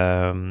 It's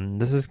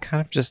this is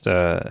kind of just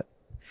a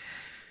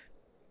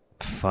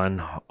fun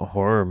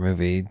horror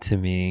movie to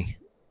me,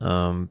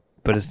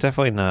 but it's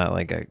definitely not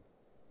like a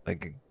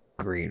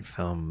great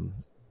film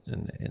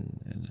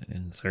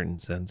in a certain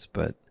sense.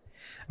 But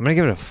I'm gonna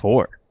give it a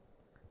 4.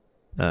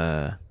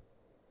 I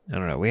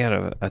don't know. We had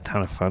a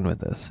ton of fun with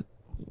this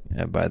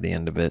by the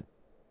end of it.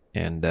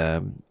 And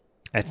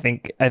I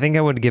think I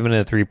would have given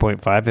it a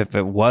 3.5 if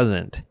it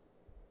wasn't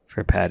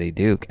for Patty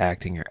Duke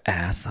acting her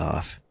ass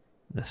off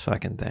in this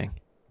fucking thing.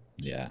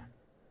 Yeah.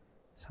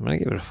 So I'm gonna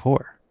give it a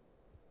 4.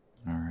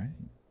 All right.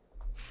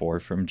 4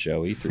 from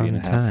Joey, Fun 3.5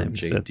 from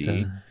times at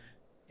JD.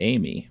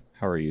 Amy,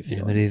 how are you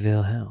feeling?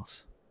 Amityville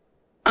House.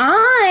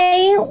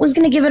 I was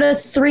going to give it a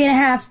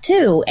 3.5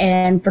 too,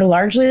 and for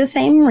largely the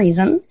same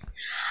reasons.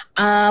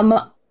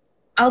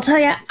 I'll tell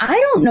you, I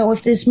don't know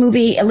if this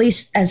movie, at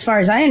least as far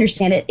as I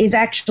understand it, is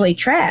actually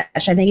trash.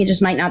 I think it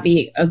just might not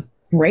be a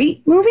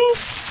great movie,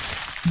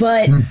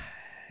 but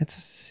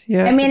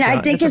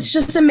I think it's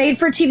just a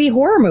made-for-TV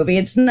horror movie.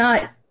 It's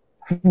not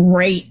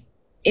great.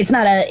 It's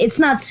not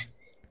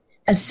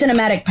a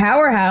cinematic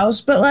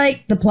powerhouse, but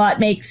like the plot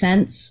makes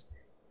sense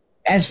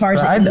as far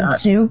as it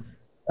needs to.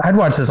 I'd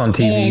watch this on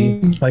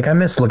TV. Like I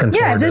miss looking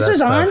forward to that stuff. Yeah, if this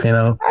was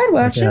on, I'd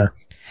watch it.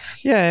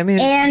 Yeah, I mean,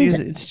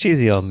 it's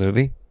cheesy old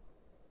movie.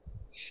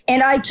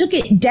 And I took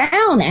it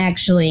down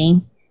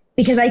actually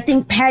because I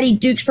think Patty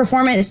Duke's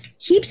performance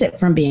keeps it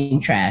from being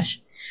trash.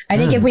 I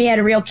think if we had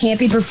a real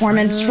campy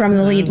performance from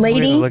the lead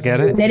lady,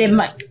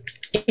 that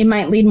it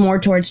might lead more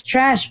towards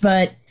trash.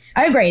 But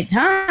I had a great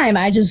time.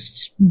 I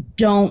just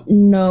don't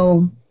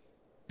know.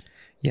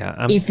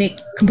 Yeah, if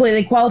it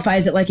completely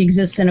qualifies, it like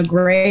exists in a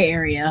gray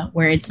area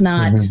where it's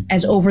not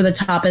as over the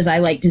top as I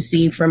like to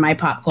see for my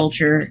pop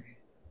culture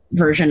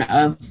version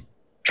of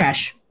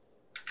trash.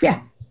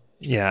 Yeah.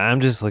 Yeah,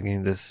 I'm just looking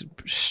at this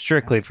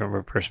strictly from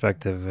a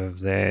perspective of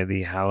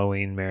the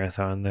Halloween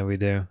marathon that we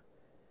do.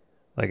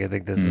 Like, I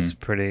think this is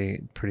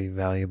pretty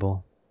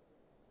valuable.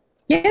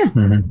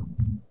 Yeah.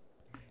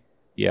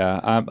 Yeah,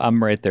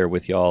 I'm right there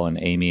with y'all.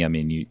 And Amy, I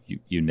mean,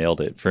 you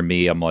nailed it. For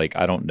me, I'm like,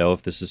 I don't know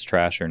if this is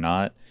trash or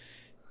not.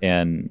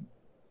 And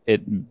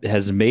it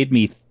has made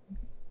me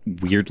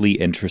weirdly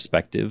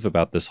introspective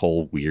about this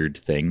whole weird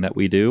thing that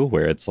we do,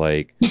 where it's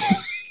like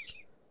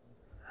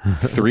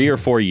 3 or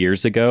 4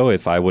 years ago,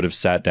 if I would have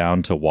sat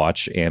down to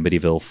watch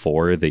Amityville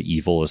 4, The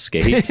Evil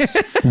Escapes,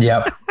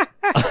 yep,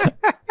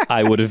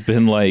 I would have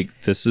been like,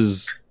 this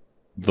is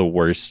the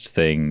worst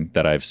thing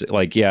that I've seen.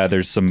 Like, yeah,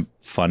 there's some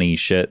funny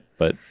shit,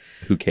 but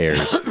who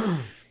cares?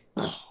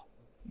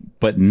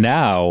 But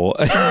now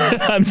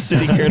I'm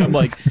sitting here and I'm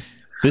like,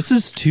 this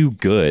is too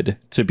good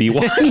to be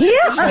watching.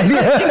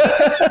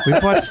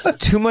 We've watched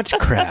too much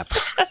crap.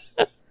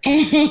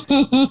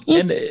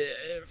 And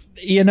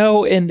you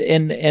know,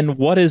 and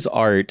what is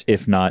art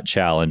if not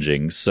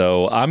challenging?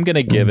 So I'm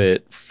gonna give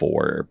it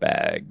 4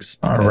 bags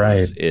because all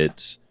right.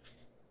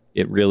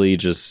 it really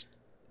just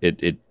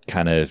it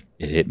kind of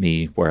hit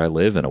me where I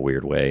live in a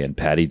weird way, and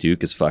Patty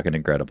Duke is fucking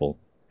incredible.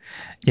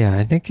 Yeah,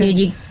 I think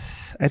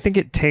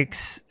it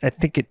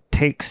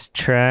takes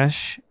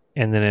trash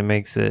and then it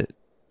makes it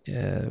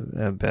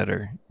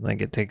better.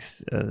 Like it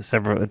takes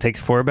it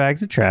takes 4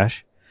 bags of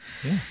trash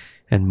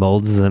and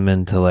molds them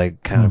into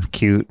like kind of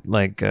cute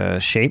like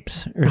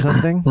shapes or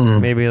something.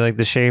 Maybe like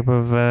the shape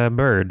of a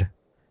bird,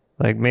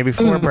 like maybe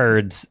 4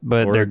 birds,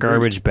 but Or they're a Groot.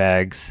 garbage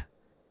bags,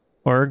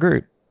 or a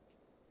Groot,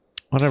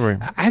 whatever.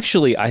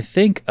 Actually, I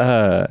think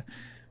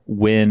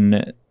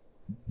when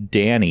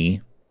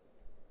Danny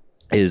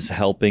is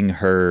helping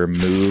her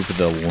move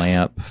the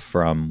lamp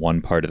from one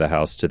part of the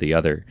house to the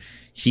other,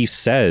 he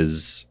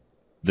says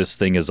this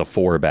thing is a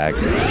 4-bagger.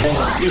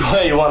 See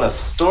why you want to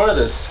store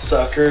this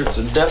sucker. It's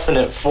a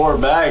definite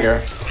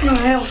 4-bagger.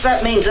 Well, if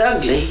that means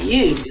ugly,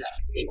 you.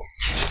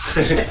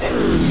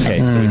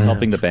 Okay, so he's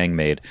helping the bang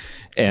maid,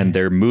 and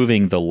they're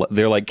moving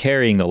they're like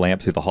carrying the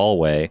lamp through the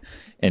hallway,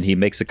 and he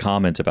makes a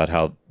comment about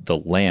how the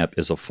lamp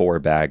is a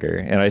 4-bagger,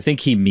 and I think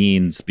he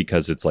means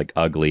because it's like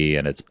ugly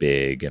and it's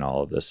big and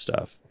all of this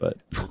stuff. But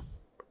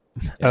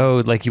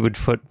oh, like you would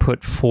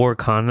put 4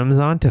 condoms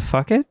on to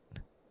fuck it?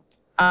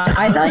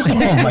 I thought he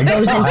meant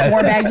those in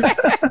 4 bags.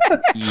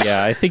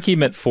 yeah, I think he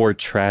meant 4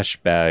 trash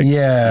bags.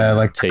 Yeah,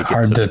 like take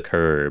hard it to to the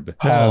curb.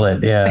 haul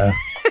it. Yeah,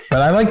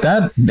 but I like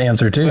that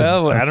answer too.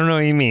 Well, I don't know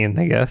what you mean.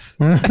 I guess.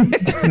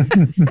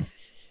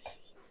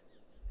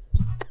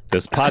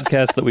 This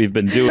podcast that we've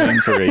been doing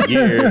for a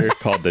year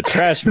called the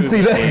Trash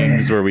Movie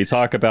Kings, where we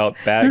talk about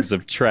bags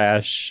of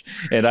trash,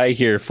 and I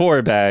hear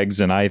 4 bags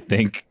and I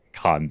think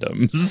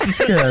condoms.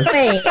 Yeah.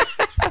 Wait,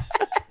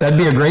 That'd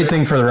be a great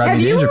thing for the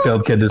Rodney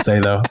Dangerfield kid to say,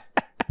 though.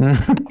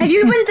 have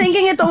you been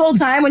thinking it the whole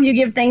time when you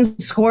give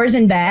things scores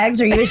in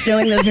bags? Or are you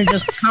assuming those are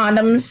just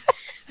condoms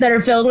that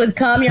are filled with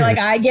cum? You're like,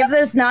 I give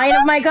this 9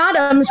 of my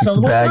condoms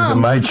filled with bags cum. of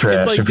my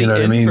trash, It's like if you the know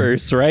what I mean.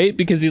 inverse, right?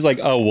 Because he's like,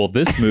 oh, well,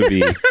 this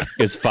movie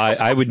is 5.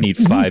 I would need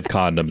 5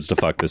 condoms to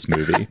fuck this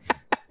movie.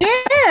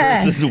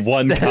 Yeah. This is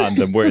 1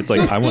 condom where it's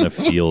like, I want to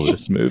feel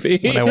this movie.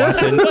 When I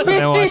watch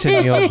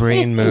a Neil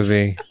Breen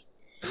movie,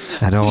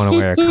 I don't want to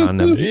wear a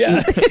condom.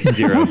 Yeah,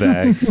 0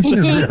 bags.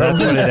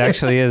 That's what it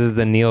actually is.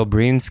 The Neil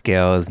Breen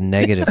scale is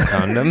negative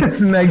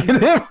condoms.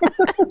 Negative.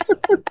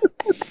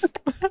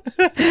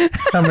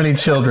 How many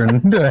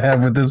children do I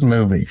have with this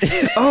movie?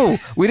 Oh,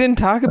 we didn't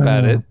talk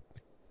about it.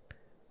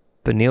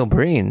 But Neil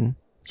Breen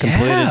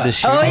completed the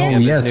shooting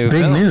of his new big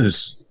film.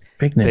 news.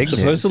 Big news.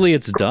 Supposedly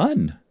it's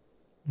done.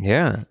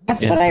 Yeah.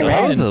 That's It's what I done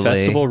read. and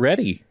festival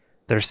ready.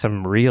 there's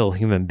some real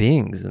human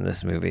beings in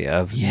this movie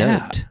of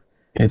note.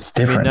 It's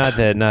different. I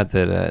mean, not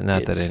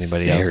that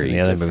anybody else in the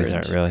other movies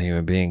different. aren't real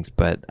human beings,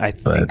 but I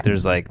think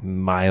there's like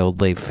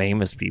mildly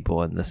famous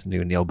people in this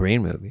new Neil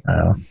Breen movie.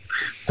 Oh,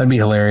 that'd be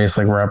hilarious,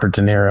 like Robert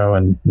De Niro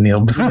and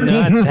Neil Breen.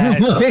 Not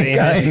that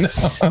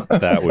famous.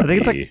 That would I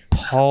think it's be. like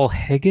Paul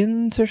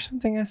Higgins or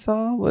something I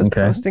saw was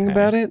posting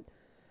about it.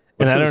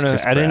 What And if I it was don't know.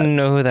 Chris I didn't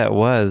know who that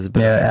was.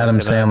 But Yeah, I Adam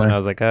looked it up Sandler. And I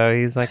was like, oh,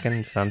 he's like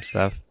in some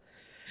stuff.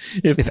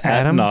 If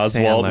Adam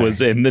Oswalt Sandler-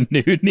 was in the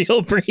new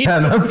Neil Breen,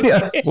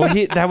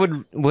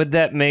 well, would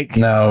that make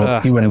No,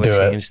 he wouldn't that do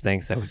would it. change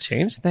things. That would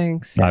change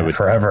things. I would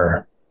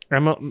forever.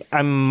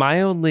 I'm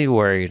mildly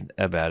worried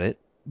about it,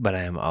 but I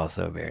am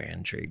also very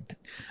intrigued.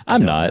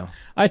 I'm not.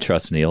 I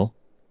trust Neil.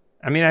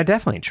 I mean, I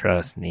definitely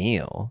trust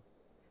Neil.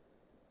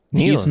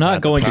 He's is not the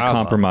going to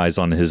problem. compromise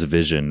on his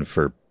vision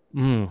for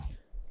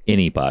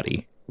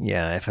anybody.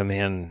 Yeah, if a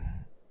man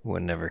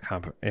would never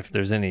if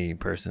there's any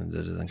person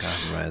that doesn't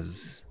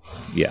compromise,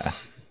 yeah,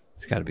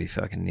 it's got to be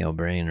fucking Neil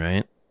Breen,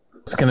 right?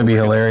 It's going to be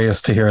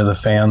hilarious to hear the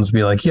fans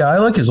be like, yeah, I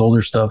like his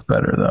older stuff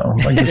better, though.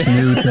 Like this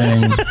new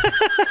thing.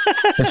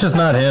 It's just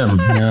not him.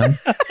 Yeah.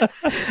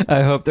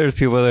 I hope there's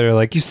people that are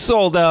like, you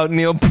sold out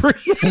Neil Breen.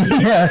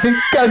 Yeah,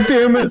 God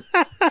damn it.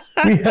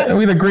 We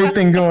had a great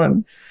thing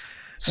going.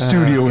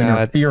 Studio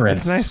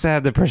interference. It's nice to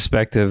have the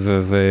perspective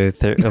of a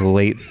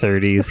late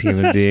 30s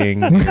human being.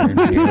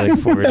 You're like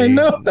 40. I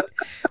know.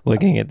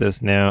 Looking at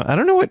this now, I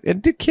don't know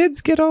do kids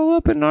get all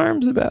up in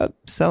arms about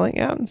selling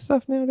out and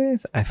stuff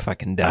nowadays? I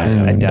fucking doubt it.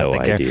 I doubt no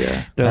they care.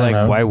 idea. They're like,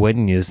 know. why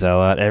wouldn't you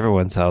sell out?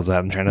 Everyone sells out.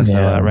 I'm trying to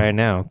sell Yeah. out right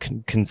now.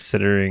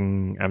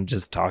 Considering I'm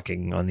just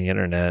talking on the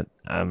internet.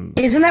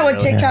 Isn't that what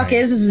TikTok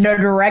is? Is a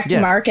direct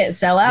market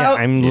sellout? Yeah,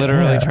 I'm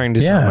literally trying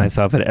to sell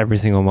myself at every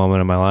single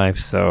moment of my life.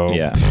 So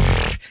Yeah.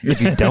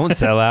 if you don't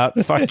sell out,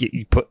 fuck you.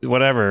 You put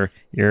whatever.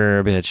 You're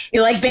a bitch.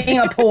 You like being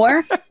a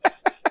poor?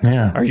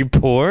 Yeah. Are you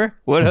poor?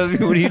 What are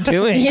you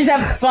doing? You just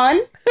have fun?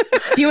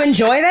 Do you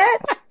enjoy that?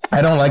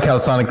 I don't like how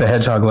Sonic the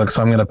Hedgehog looks,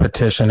 so I'm going to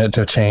petition it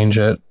to change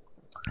it.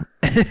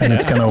 And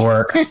it's going to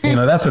work. You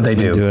know, that's what they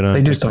do.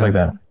 They do stuff like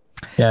that.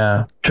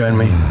 Yeah. Join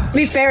me. To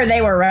be fair,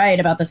 they were right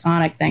about the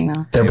Sonic thing,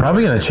 though. They're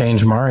probably going to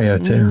change Mario,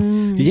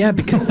 too. Yeah,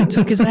 because they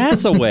took his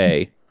ass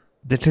away.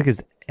 They took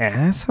his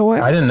ass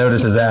away? I didn't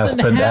notice his ass,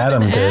 Doesn't but have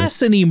Adam an did.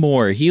 ass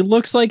anymore. He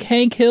looks like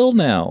Hank Hill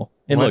now.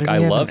 And Why look, did I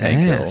he have love an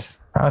Hank ass?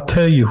 I'll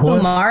tell you Who,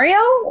 what. Mario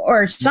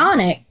or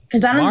Sonic?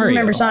 Because I don't Mario.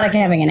 remember Sonic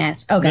having an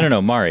ass. Okay.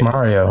 No, Mario.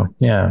 Mario,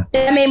 yeah.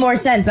 That made more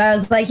sense. I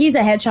was like, he's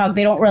a hedgehog.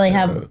 They don't really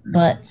have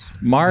butts.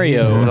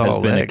 Mario He's has all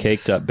been a legs.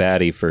 caked up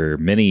baddie for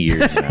many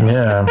years now.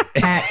 Yeah.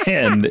 Fact.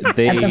 And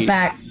That's a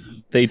fact.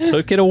 they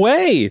took it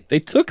away. They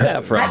took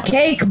that from Hot us.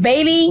 cake,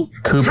 baby.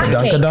 Koopa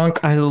Hot cake. Dunkadunk.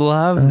 I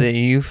love that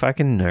you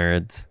fucking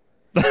nerds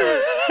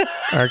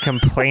are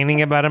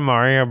complaining about a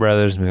Mario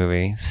Brothers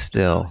movie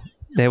still.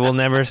 They will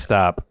never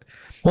stop.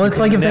 Well, it's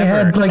like if they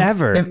had like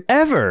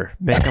ever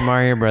make a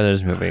Mario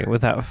Brothers movie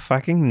without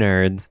fucking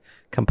nerds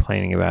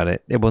complaining about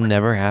it. It will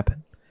never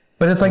happen.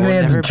 But it's like It they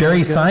will never had be Jerry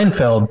good.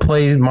 Seinfeld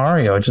play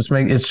Mario.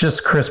 It's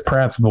just Chris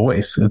Pratt's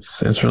voice.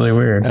 It's really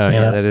weird. Oh you yeah,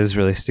 know? that is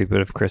really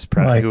stupid of Chris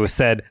Pratt, Like- who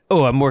said,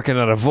 "Oh, I'm working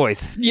on a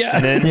voice." Yeah.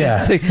 And then Yeah.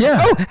 it's like,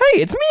 Yeah. "Oh,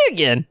 hey, it's me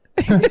again."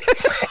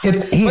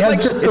 He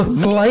has just the It's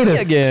me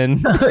slightest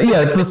again.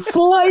 yeah, it's the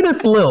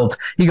slightest lilt.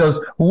 He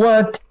goes,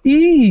 "What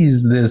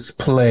is this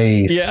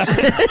place?"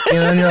 Yeah. You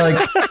know, and you're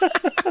like,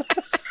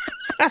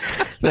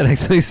 That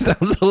actually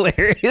sounds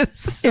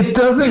hilarious. it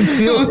doesn't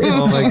feel.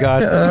 Oh my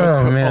god!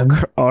 Oh man.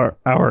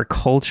 Our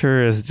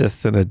culture is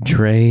just in a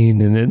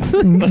drain, and it's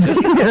just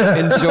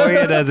enjoy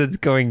it as it's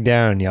going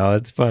down, y'all.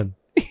 It's fun.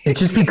 It'd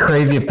just be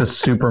crazy if the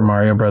Super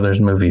Mario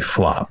Brothers movie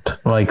flopped.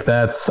 Like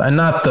that's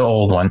not the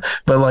old one,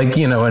 but like,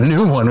 you know, a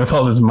new one with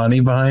all this money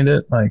behind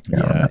it. Like, I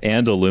don't know.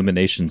 And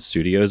Illumination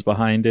Studios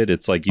behind it.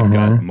 It's like you've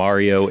got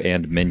Mario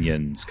and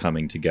Minions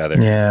coming together.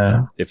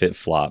 Yeah. If it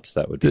flops,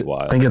 that would be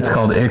wild. I think it's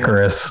called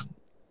Icarus.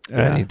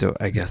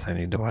 I guess I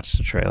need to watch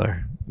the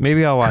trailer.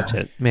 Maybe I'll watch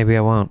it. Maybe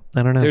I won't.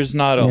 I don't know. There's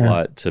not a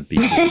lot to be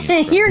gleaned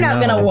from You're not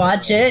it. going to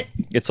watch it.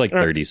 It's like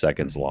 30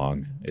 seconds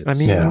long. It's, I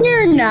mean,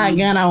 You're not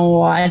going to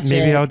watch it.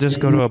 maybe I'll just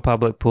go to a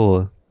public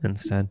pool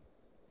instead.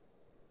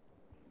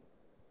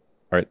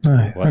 all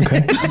right. What?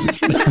 Okay.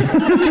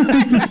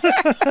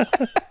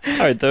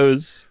 Are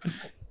those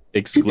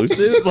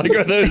exclusive? Like,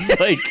 are those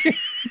like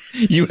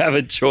you have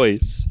a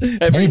choice?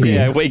 Every Maybe.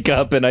 day I wake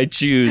up and I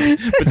choose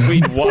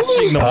between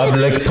watching the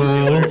Public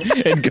pool.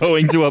 and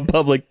going to a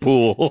public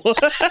pool.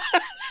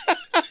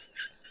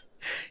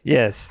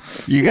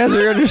 Yes, you guys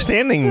are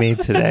understanding me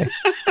today.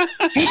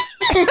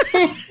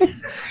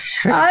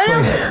 I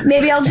don't know.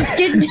 Maybe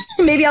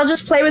I'll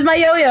just play with my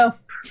yo-yo.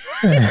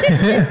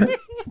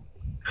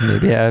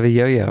 Maybe I have a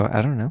yo-yo.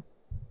 I don't know.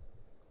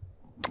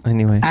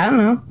 Anyway, I don't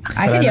know.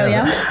 I could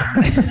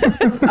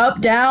yo-yo.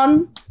 Up,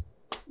 down,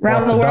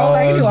 around the Walk the world.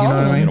 I can do dog, all you know of what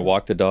I them. You gonna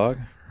walk the dog?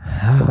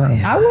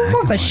 I will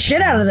walk the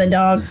shit out of the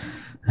dog.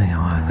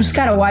 Just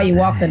kind of why you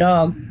walk the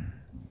dog.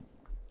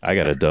 I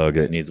got a dog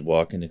that needs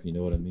walking, if you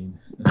know what I mean.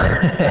 You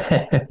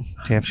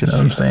know what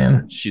I'm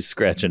saying? She's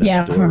scratching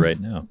at the door right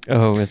now.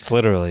 Oh, it's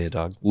literally a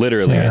dog.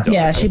 Literally a dog.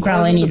 Yeah, she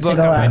probably needs to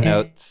go out.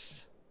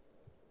 Notes.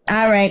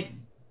 All right.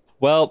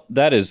 Well,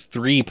 that is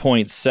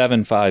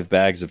 3.75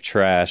 bags of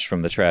trash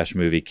from the Trash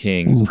Movie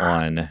Kings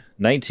on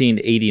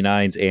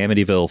 1989's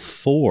Amityville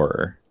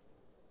 4.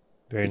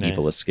 Very The nice.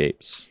 Evil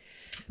Escapes.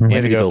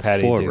 Way to go, Amityville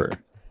Patty 4. Duke.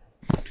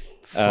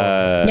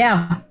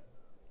 Yeah.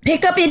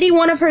 Pick up any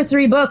one of her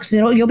 3 books.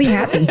 You'll be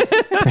happy. Kind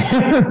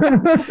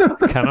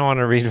of want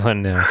to read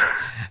one now.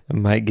 I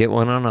might get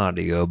one on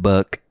audio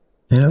book.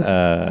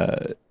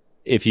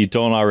 If you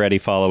don't already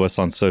follow us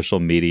on social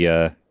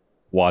media,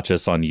 watch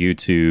us on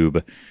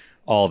YouTube,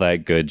 all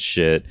that good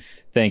shit.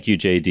 Thank you,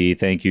 JD.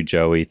 Thank you,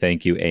 Joey.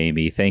 Thank you,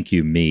 Amy. Thank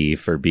you, me,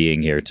 for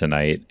being here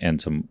tonight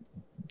and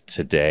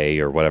today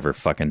or whatever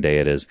fucking day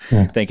it is.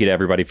 Thank you to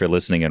everybody for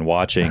listening and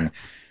watching.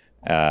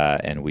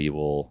 And we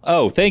will...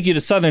 Oh, thank you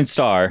to Southern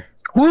Star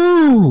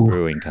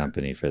Brewing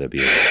Company for the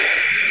beers.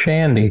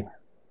 Shandy.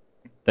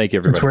 Thank you,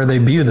 everybody. That's where they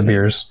beer the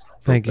beers.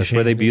 Thank you. That's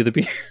where they beer the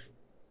beer.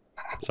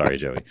 Sorry,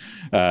 Joey.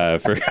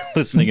 For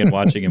listening and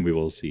watching, and we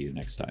will see you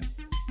next time.